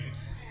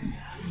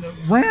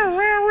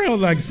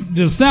like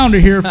just sounder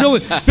here.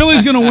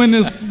 Philly's going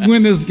to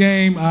win this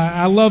game.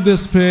 I love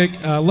this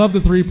pick. I love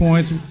the 3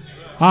 points.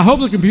 I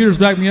hope the computers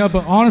back me up,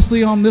 but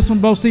honestly, on this one,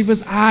 both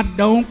Stevens, I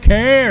don't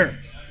care.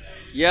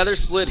 Yeah, they're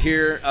split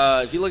here.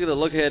 If you look at the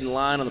look-ahead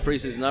line on the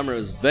preseason number, it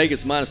was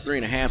Vegas minus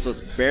 3.5, so it's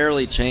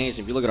barely changed.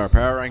 If you look at our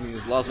power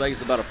rankings, Las Vegas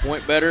is about a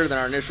point better than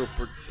our initial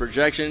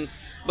projection,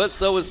 but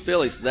so is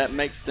Philly, so that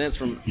makes sense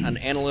from an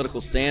analytical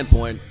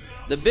standpoint.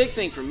 The big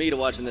thing for me to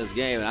watch in this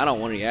game, and I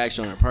don't want any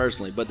action on it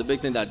personally, but the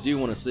big thing that I do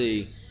want to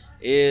see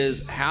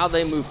is how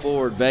they move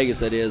forward, Vegas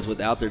that is,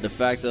 without their de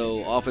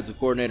facto offensive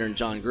coordinator and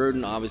John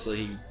Gruden. Obviously,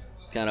 he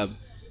kind of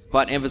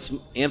quite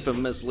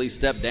infamously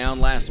stepped down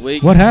last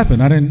week. What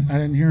happened? I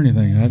didn't hear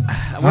anything.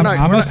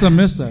 I must have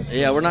missed that.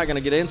 Yeah, we're not going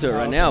to get into it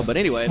right now. But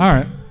anyway, all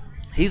right.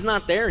 He's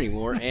not there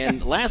anymore.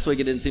 And last week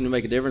it didn't seem to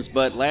make a difference.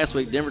 But last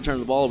week Denver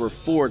turned the ball over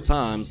 4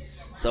 times.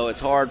 So it's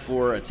hard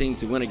for a team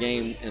to win a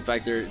game. In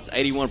fact, it's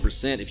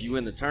 81% if you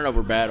win the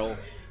turnover battle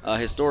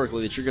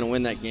historically that you're going to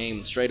win that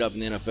game straight up in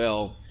the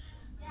NFL.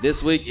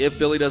 This week, if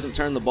Philly doesn't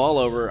turn the ball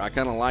over, I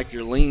kind of like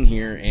your lean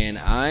here. And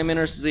I'm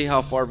interested to see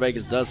how far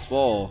Vegas does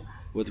fall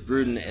with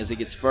Gruden as he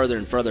gets further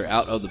and further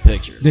out of the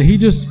picture. Did he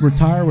just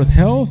retire with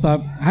health?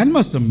 I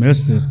must have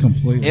missed this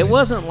completely. It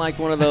wasn't like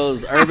one of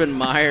those Urban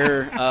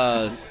Meyer,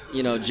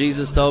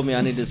 Jesus told me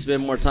I need to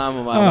spend more time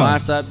with my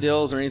wife type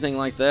deals or anything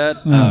like that.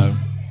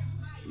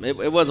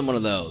 It wasn't one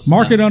of those.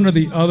 Mark it under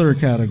the other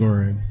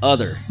category.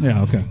 Other.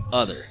 Yeah, okay.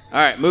 Other. All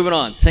right, moving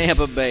on.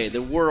 Tampa Bay,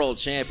 the world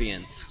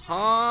champion,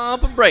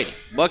 Tom Brady,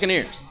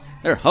 Buccaneers.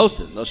 They're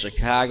hosting those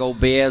Chicago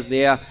Bears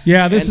there.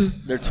 Yeah, they're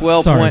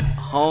 12-point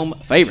home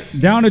favorites.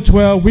 Down to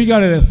 12. We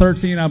got it at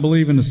 13, I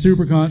believe, in the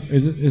Super.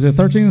 Is it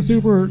 13 in the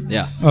Super?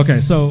 Yeah.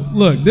 Okay, so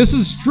look, this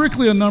is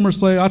strictly a numbers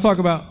play. I talk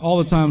about all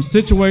the time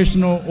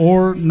situational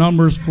or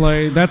numbers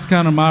play. That's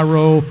kind of my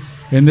role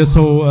in this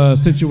whole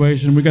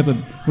situation. We got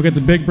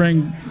the big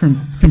brain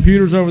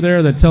computers over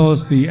there that tell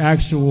us the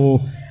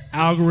actual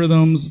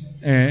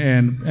algorithms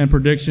and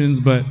predictions,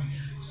 but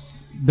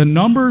the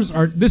numbers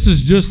this is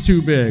just too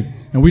big.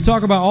 And we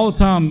talk about all the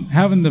time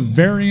having the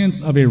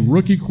variance of a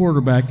rookie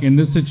quarterback in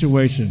this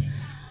situation.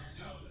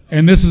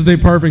 And this is the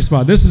perfect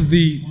spot. This is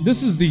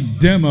the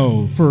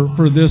demo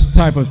for this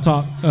type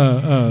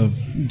of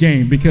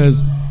game,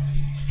 because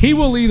he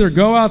will either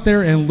go out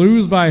there and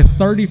lose by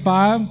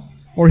 35,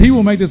 or he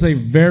will make this a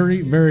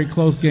very, very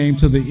close game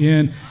to the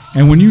end.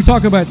 And when you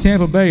talk about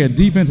Tampa Bay, a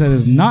defense that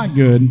is not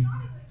good,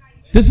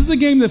 this is a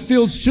game that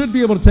Fields should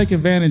be able to take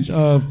advantage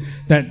of,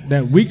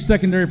 that weak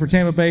secondary for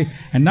Tampa Bay.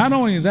 And not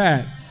only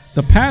that,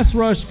 the pass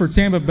rush for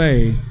Tampa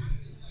Bay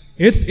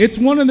It's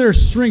one of their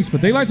strengths,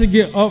 but they like to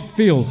get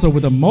upfield. So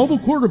with a mobile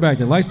quarterback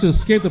that likes to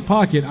escape the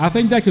pocket, I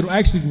think that could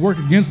actually work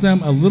against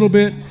them a little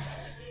bit,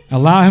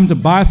 allow him to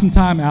buy some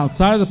time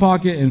outside of the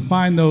pocket and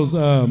find those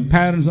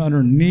patterns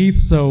underneath.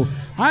 So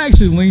I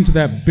actually lean to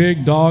that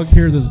big dog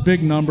here, this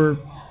big number.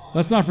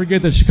 Let's not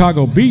forget that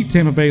Chicago beat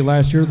Tampa Bay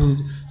last year,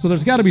 so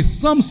there's got to be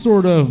some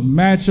sort of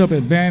matchup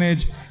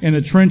advantage in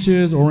the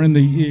trenches or in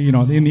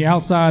the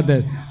outside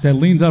that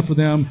leans up for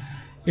them.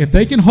 If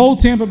they can hold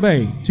Tampa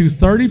Bay to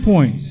 30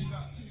 points,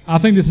 I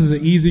think this is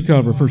an easy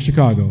cover for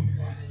Chicago.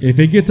 If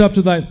it gets up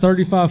to that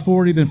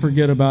 35-40, then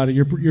forget about it.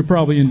 You're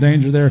probably in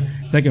danger there.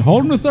 If they can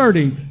hold them to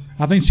 30,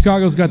 I think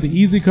Chicago's got the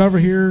easy cover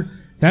here.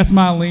 That's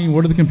my lean.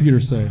 What do the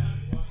computers say?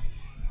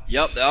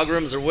 Yep, the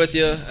algorithms are with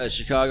you.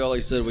 Chicago, like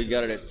I said, we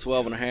got it at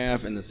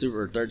 12.5 in the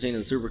Super, 13 in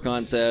the Super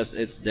Contest.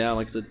 It's down,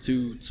 like I said,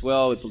 to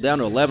 12. It's down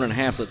to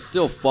 11.5, so it's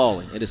still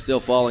falling. It is still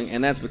falling,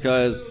 and that's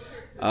because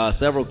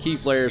several key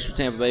players for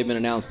Tampa Bay have been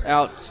announced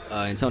out.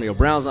 Antonio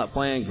Brown's not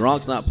playing.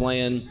 Gronk's not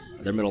playing.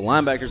 Their middle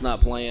linebacker's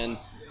not playing.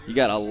 You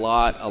got a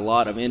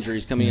lot of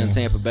injuries coming in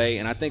Tampa Bay,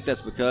 and I think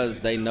that's because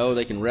they know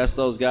they can rest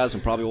those guys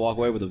and probably walk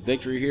away with a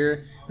victory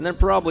here. And they're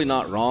probably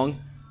not wrong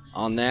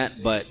on that,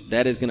 but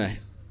that is going to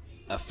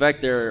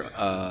affect their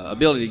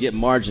ability to get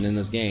margin in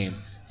this game.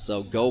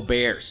 So go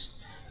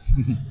Bears.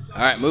 All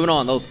right, moving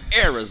on. Those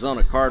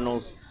Arizona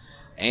Cardinals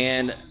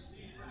and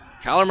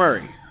Kyler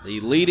Murray, the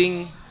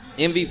leading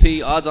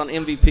MVP, odds-on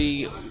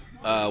MVP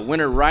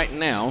winner right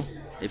now.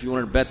 If you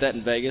wanted to bet that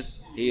in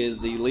Vegas, he is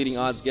the leading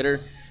odds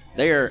getter.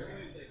 They are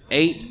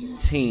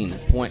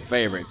 18-point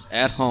favorites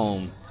at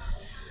home.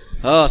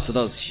 Oh, to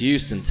those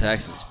Houston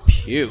Texans.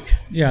 Puke.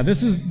 Yeah,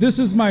 this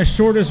is my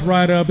shortest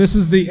write-up. This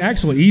is the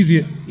actual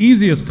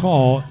easiest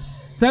call.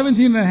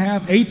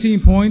 17.5, 18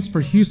 points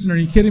for Houston. Are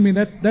you kidding me?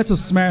 That's a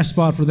smash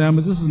spot for them.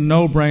 This is a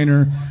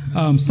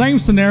no-brainer. Same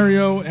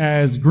scenario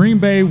as Green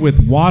Bay with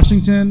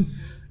Washington.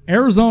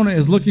 Arizona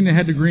is looking to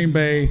head to Green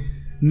Bay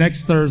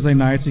next Thursday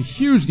night. It's a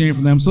huge game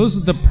for them. So this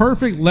is the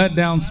perfect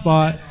letdown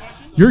spot.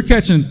 You're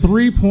catching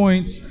 3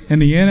 points in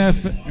the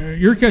NFL.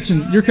 You're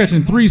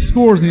catching 3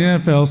 scores in the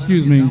NFL.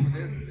 Excuse me.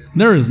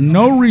 There is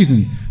no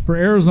reason for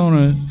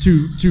Arizona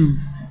to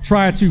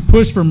try to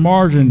push for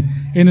margin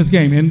in this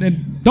game.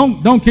 And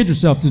don't kid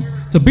yourself.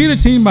 To beat a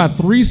team by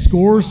 3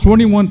 scores,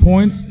 21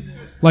 points,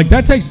 like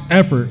that takes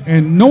effort.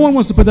 And no one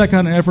wants to put that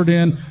kind of effort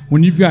in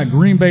when you've got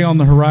Green Bay on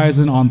the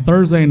horizon on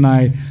Thursday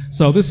night.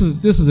 So this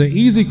is an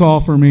easy call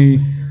for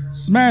me.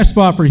 Smash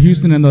spot for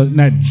Houston and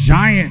that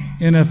giant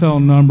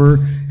NFL number.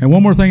 And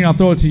one more thing, I'll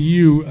throw it to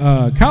you.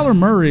 Kyler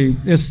Murray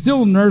is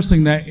still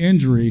nursing that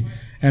injury.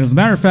 And as a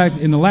matter of fact,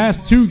 in the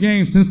last 2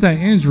 games since that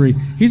injury,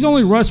 he's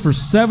only rushed for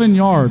 7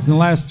 yards in the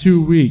last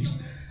 2 weeks.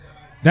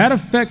 That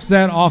affects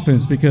that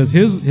offense because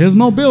his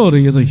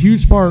mobility is a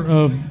huge part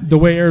of the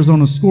way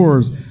Arizona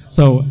scores.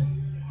 So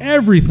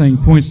everything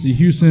points to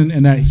Houston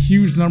and that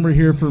huge number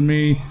here for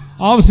me.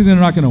 Obviously, they're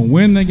not going to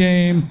win the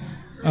game.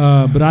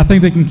 But I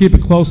think they can keep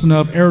it close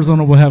enough.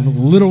 Arizona will have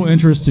little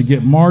interest to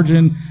get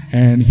margin,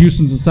 and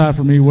Houston's aside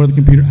for me. What are the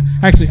computer?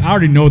 Actually, I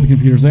already know what the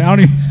computers say. I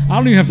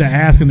don't even have to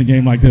ask in a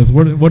game like this.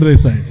 What do they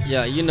say?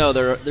 Yeah,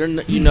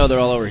 they're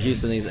all over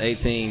Houston. These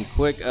 18.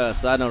 Quick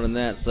side note on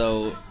that.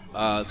 So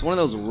it's one of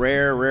those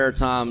rare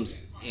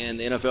times in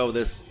the NFL where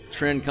this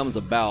trend comes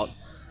about,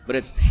 but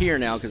it's here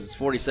now because it's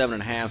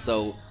 47.5.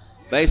 So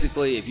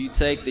basically, if you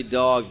take the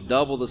dog,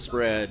 double the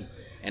spread,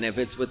 and if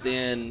it's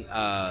within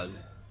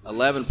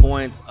 11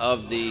 points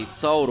of the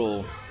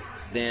total,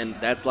 then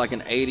that's like an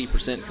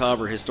 80%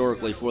 cover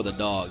historically for the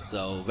dog.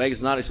 So Vegas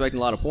is not expecting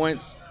a lot of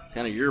points. It's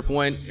kind of your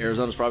point.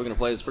 Arizona's probably going to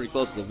play this pretty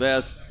close to the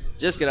vest.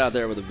 Just get out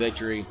there with a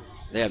victory.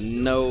 They have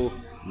no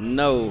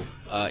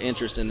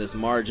interest in this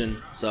margin.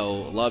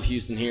 So love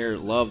Houston here.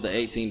 Love the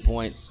 18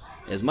 points.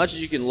 As much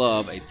as you can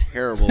love a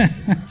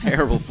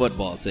terrible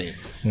football team.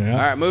 Yeah. All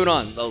right, moving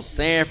on. Those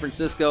San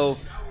Francisco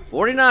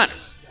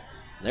 49ers.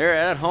 They're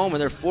at home,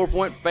 and they're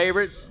 4-point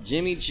favorites.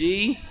 Jimmy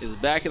G is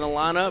back in the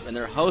lineup, and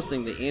they're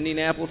hosting the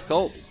Indianapolis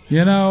Colts.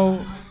 You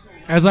know,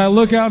 as I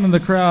look out in the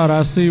crowd,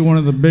 I see one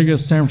of the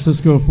biggest San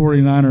Francisco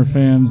 49er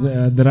fans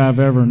that I've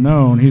ever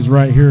known. He's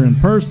right here in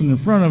person in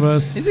front of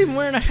us. He's even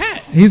wearing a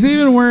hat. He's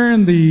even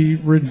wearing the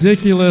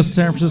ridiculous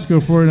San Francisco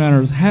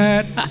 49ers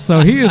hat.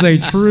 So he is a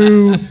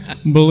true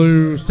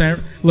blue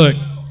Look,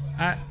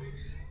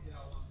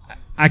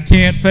 I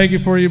can't fake it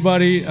for you,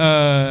 buddy.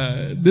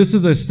 This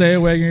is a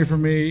stay-away game for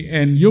me,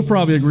 and you'll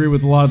probably agree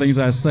with a lot of things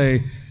I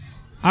say.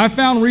 I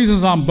found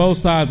reasons on both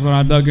sides when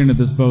I dug into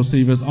this, Bo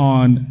Stevens,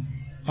 on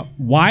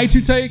why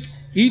to take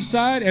each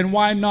side and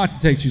why not to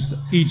take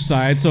each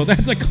side. So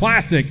that's a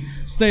classic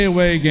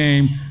stay-away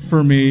game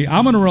for me.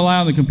 I'm going to rely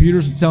on the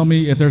computers to tell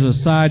me if there's a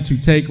side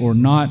to take or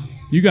not.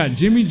 You got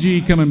Jimmy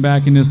G coming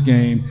back in this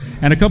game,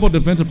 and a couple of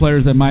defensive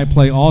players that might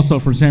play also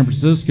for San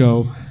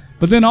Francisco.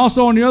 But then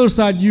also on the other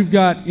side, you've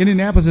got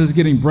Indianapolis is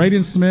getting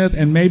Braden Smith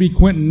and maybe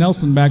Quentin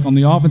Nelson back on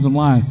the offensive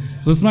line.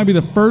 So this might be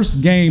the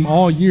first game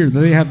all year that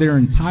they have their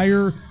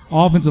entire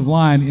offensive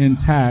line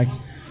intact.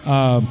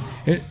 But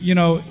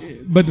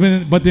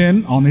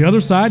then on the other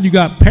side, you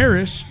got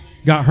Parrish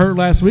got hurt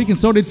last week, and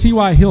so did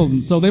T.Y.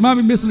 Hilton. So they might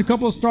be missing a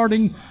couple of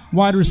starting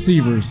wide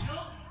receivers.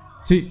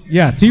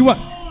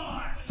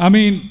 T.Y. I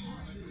mean,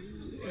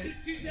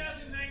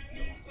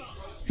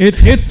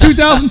 it's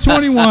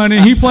 2021,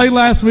 and he played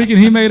last week, and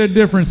he made a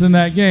difference in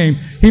that game.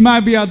 He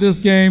might be out this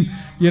game,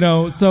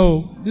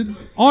 So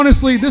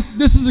honestly,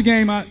 this is a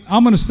game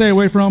I'm going to stay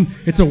away from.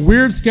 It's a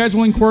weird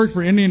scheduling quirk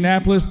for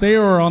Indianapolis. They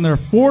are on their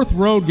 4th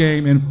road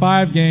game in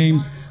 5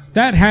 games.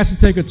 That has to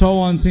take a toll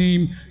on the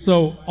team.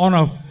 So on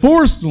a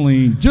forced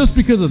lean, just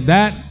because of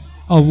that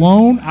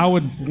alone, I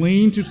would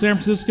lean to San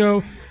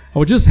Francisco. I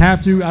would just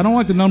have to. I don't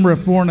like the number at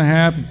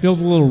 4.5. It feels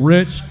a little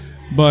rich.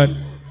 But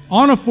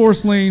on a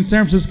forced lean,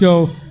 San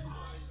Francisco,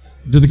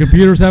 do the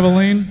computers have a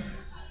lean?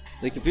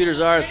 The computers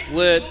are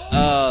split.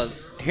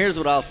 Here's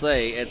what I'll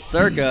say. At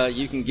Circa,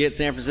 you can get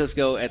San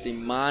Francisco at the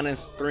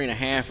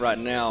 -3.5 right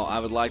now. I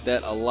would like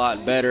that a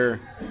lot better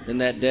than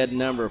that dead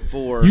number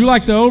 4. You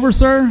like the over,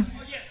 sir?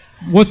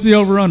 What's the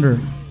over-under?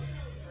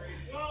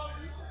 Well,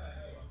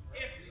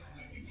 if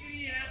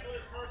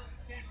Indianapolis versus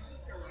San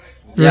Francisco,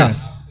 right?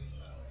 Yes.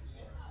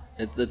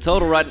 The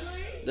total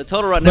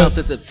right now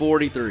sits at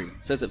 43.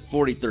 Sits at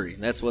 43.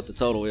 That's what the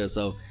total is.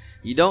 So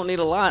you don't need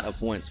a lot of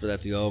points for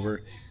that to go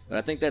over. But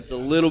I think that's a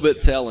little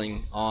bit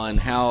telling on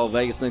how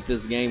Vegas thinks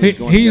this game is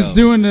going to go. He's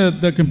doing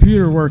the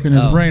computer work in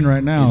his brain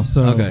right now.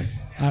 So okay.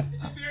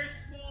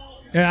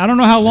 I don't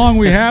know how long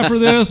we have for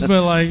this,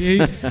 but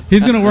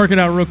he's going to work it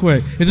out real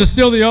quick. Is it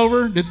still the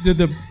over?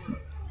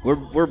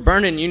 We're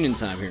burning Union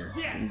time here.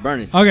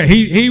 Burning. Okay,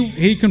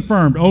 he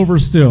confirmed over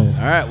still. All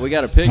right, we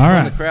got a pick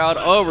from the crowd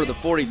over the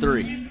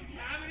 43. How many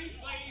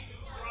plays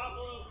does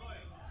Garoppolo play?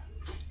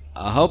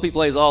 I hope he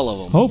plays all of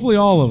them. Hopefully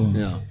all of them.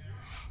 Yeah.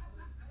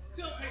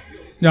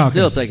 Yeah, okay.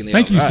 Still taking the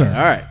Thank over. you, sir.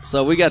 All right.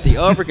 So we got the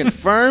over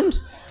confirmed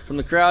from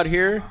the crowd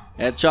here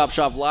at Chop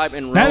Shop Live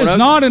in Roanoke. That is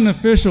not an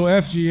official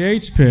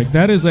FGH pick.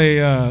 That is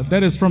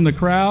from the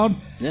crowd.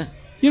 Yeah.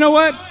 You know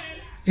what?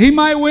 He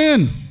might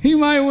win.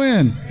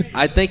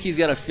 I think he's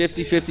got a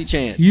 50-50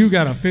 chance. You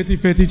got a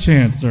 50-50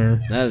 chance, sir.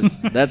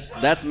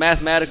 That's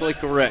mathematically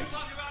correct.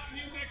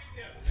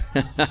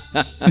 All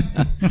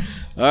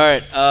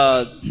right.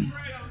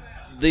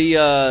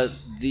 There's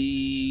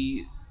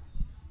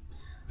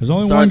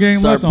only one game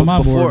left on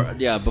my board.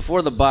 Yeah,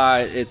 before the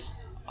bye,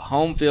 it's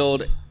home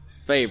field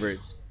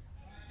favorites.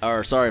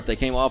 Or, sorry, if they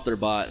came off their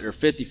bye, they're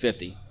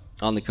 50-50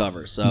 on the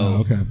cover.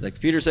 So the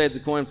computer says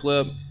it's a coin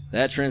flip.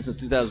 That trend since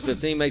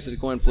 2015 makes it a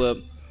coin flip.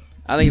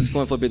 I think it's a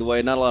coin flip either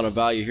way. Not a lot of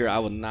value here. I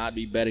would not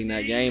be betting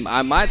that game.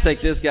 I might take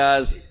this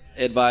guy's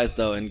advice,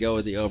 though, and go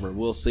with the over.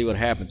 We'll see what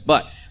happens.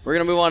 But we're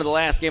going to move on to the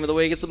last game of the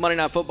week. It's the Monday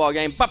Night Football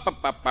game.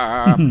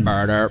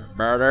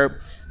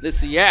 The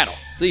Seattle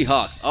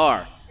Seahawks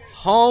are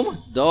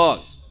home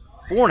dogs.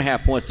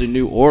 4.5 points to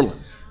New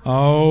Orleans.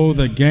 Oh,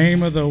 the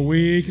game of the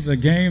week, the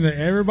game that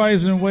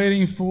everybody's been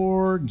waiting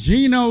for.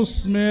 Geno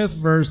Smith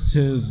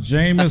versus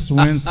Jameis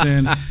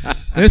Winston.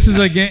 This is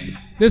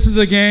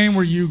a game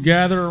where you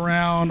gather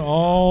around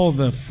all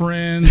the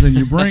friends and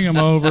you bring them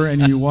over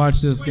and you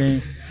watch this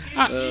game.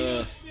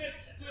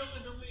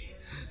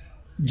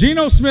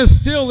 Geno Smith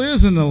still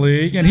is in the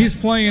league, and he's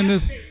playing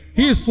this.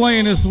 He is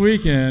playing this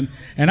weekend,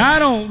 and I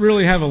don't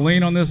really have a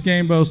lean on this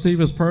game, Bo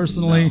Stevens,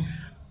 personally. No.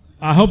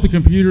 I hope the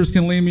computers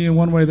can lean me in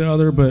one way or the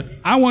other, but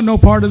I want no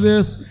part of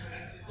this.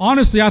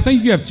 Honestly, I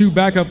think you have 2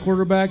 backup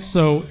quarterbacks,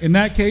 so in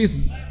that case,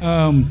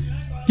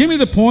 give me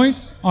the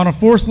points on a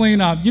forced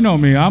lean. You know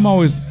me, I'm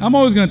always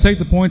going to take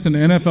the points in the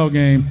NFL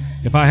game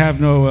if I have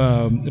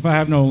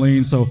no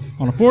lean. So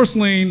on a forced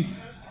lean,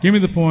 give me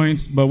the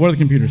points. But what do the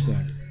computers say?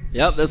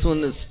 Yep, this one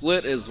is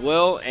split as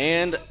well,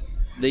 and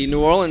the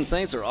New Orleans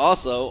Saints are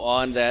also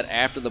on that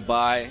after the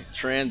bye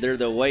trend. They're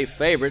the away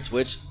favorites,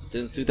 which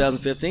since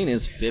 2015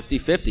 is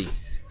 50-50.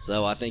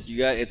 So I think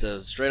it's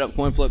a straight-up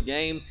coin flip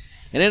game.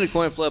 And in a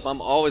coin flip, I'm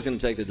always going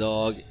to take the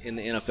dog in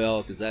the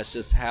NFL because that's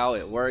just how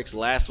it works.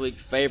 Last week,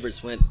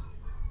 favorites went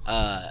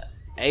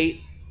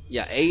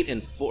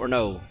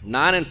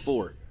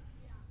 9-4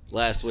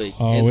 last week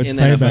in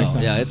the NFL.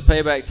 Time. Yeah, it's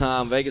payback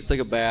time. Vegas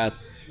took a bath.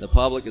 The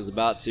public is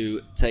about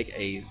to take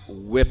a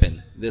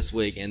whipping this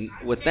week. And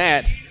with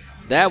that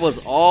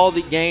was all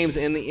the games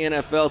in the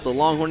NFL. So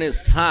Longhorn,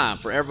 it's time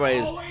for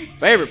everybody's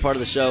favorite part of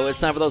the show. It's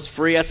time for those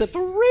free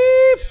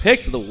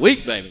picks of the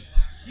week, baby.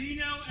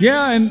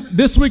 Yeah, and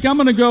this week I'm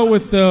going to go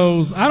with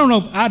those. I don't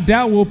know. I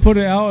doubt we'll put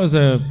it out as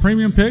a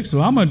premium pick,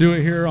 so I'm going to do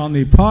it here on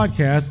the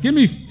podcast. Give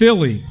me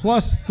Philly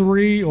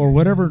 +3 or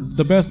whatever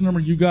the best number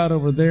you got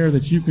over there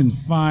that you can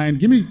find.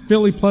 Give me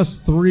Philly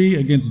 +3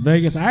 against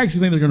Vegas. I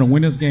actually think they're going to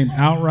win this game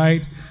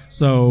outright.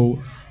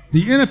 So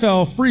the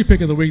NFL free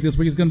pick of the week this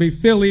week is going to be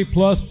Philly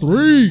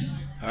 +3.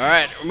 All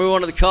right, we'll move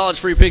on to the college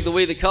free pick of the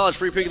week. The college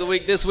free pick of the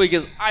week this week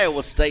is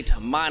Iowa State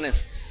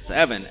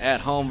 -7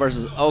 at home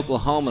versus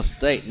Oklahoma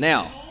State.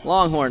 Now,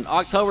 Longhorn,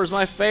 October is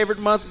my favorite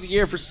month of the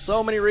year for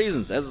so many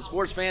reasons. As a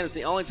sports fan, it's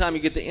the only time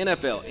you get the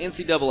NFL,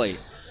 NCAA,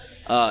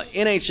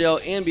 NHL,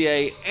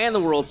 NBA, and the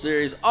World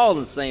Series all in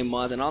the same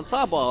month. And on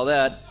top of all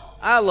that,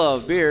 I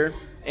love beer,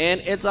 and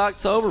it's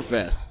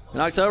Oktoberfest. And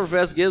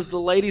Oktoberfest gives the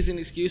ladies an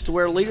excuse to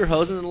wear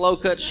lederhosen and a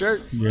low-cut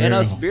shirt, and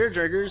us beer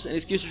drinkers an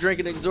excuse to drink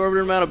an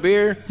exorbitant amount of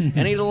beer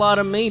and eat a lot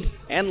of meat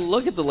and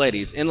look at the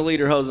ladies in the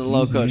lederhosen and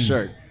low-cut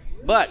shirt.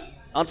 But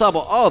on top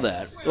of all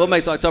that, what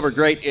makes October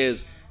great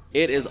is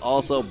it is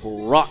also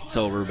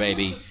Brocktober,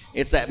 baby.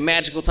 It's that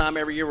magical time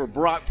every year where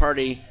Brock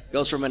Purdy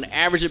goes from an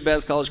average at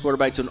best college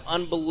quarterback to an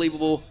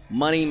unbelievable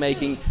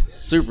money-making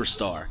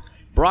superstar.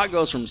 Brock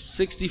goes from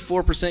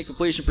 64%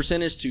 completion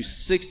percentage to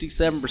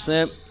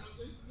 67%.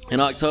 In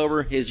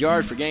October, his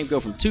yards per game go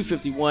from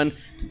 251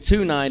 to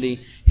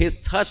 290.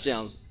 His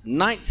touchdowns,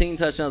 19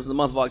 touchdowns in the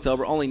month of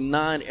October, only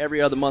 9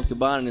 every other month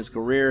combined in his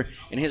career.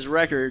 And his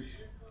record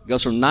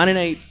goes from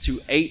 9-8 to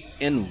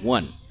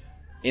 8-1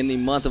 in the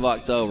month of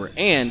October.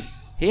 And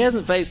he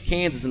hasn't faced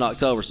Kansas in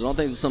October, so don't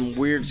think it's some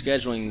weird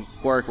scheduling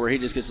quirk where he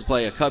just gets to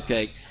play a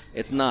cupcake.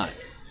 It's not.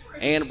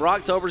 And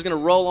Brocktober is going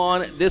to roll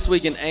on this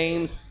week in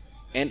Ames.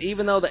 And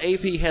even though the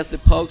AP has the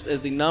Pokes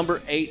as the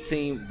number 8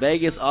 team,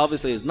 Vegas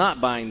obviously is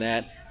not buying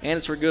that, and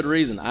it's for good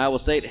reason. Iowa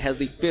State has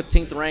the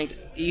 15th ranked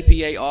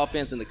EPA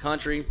offense in the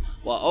country,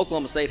 while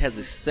Oklahoma State has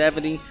the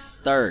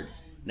 73rd.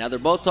 Now, they're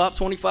both top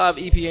 25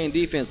 EPA in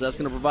defense. That's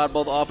going to provide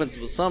both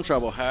offenses with some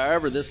trouble.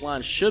 However, this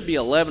line should be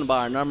 11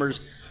 by our numbers.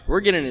 We're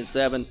getting it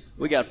 7.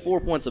 We got 4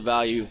 points of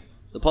value.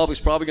 The public's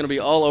probably going to be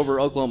all over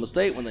Oklahoma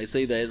State when they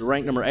see they're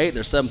ranked number 8.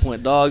 They're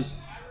 7-point dogs.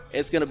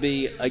 It's going to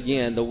be,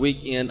 again, the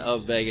weekend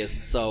of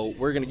Vegas. So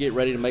we're going to get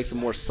ready to make some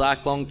more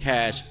Cyclone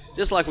cash,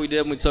 just like we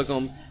did when we took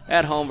them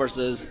at home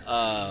versus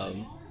that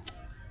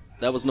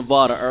was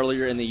Nevada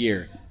earlier in the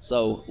year.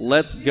 So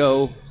let's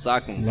go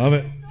Cyclones. Love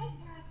it.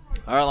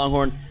 All right,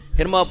 Longhorn.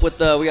 Hit them up with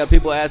we got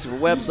people asking for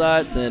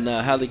websites and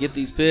how they get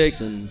these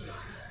picks and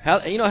how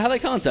they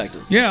contact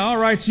us. Yeah, all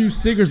right, you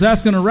Seekers.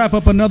 That's going to wrap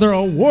up another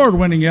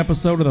award-winning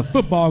episode of the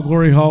Football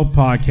Glory Hole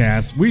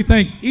podcast. We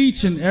thank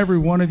each and every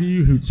one of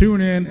you who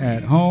tune in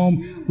at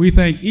home. We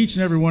thank each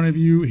and every one of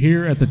you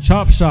here at the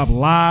Chop Shop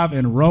Live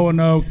in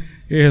Roanoke.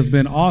 It has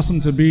been awesome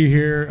to be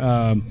here.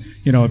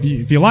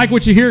 If you like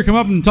what you hear, come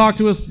up and talk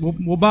to us.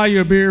 We'll buy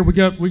you a beer. We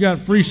got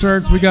free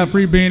shirts. We got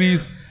free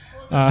beanies.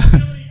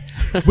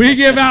 We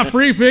give out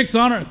free picks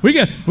on our. We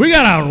got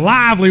a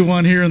lively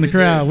one here in the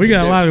crowd. We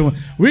got a lively one.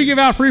 We give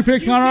out free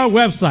picks on our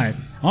website,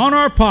 on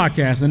our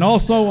podcast, and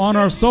also on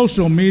our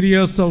social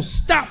media. So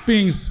stop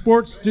being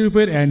sports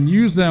stupid and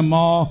use them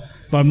all.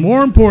 But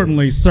more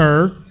importantly,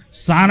 sir,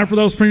 sign up for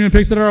those premium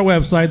picks at our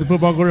website,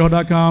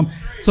 thefootballgloryhole.com,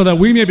 so that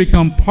we may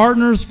become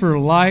partners for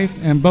life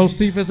and both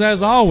Cephas,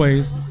 as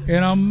always,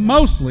 in a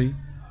mostly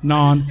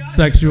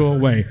non-sexual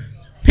way.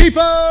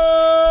 People,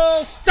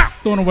 stop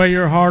throwing away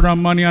your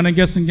hard-earned money on a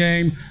guessing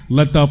game.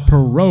 Let the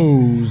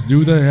pros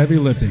do the heavy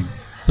lifting.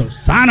 So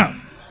sign up,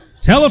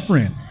 tell a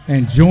friend,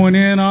 and join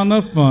in on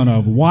the fun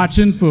of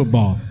watching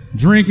football,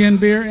 drinking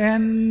beer,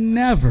 and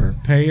never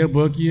pay a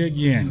bookie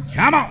again.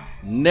 Come on.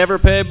 Never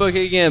pay a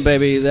bookie again,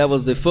 baby. That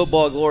was the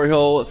Football Glory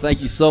Hole.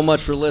 Thank you so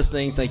much for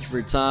listening. Thank you for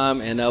your time,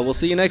 and we'll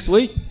see you next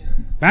week.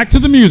 Back to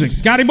the music.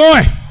 Scotty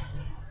boy.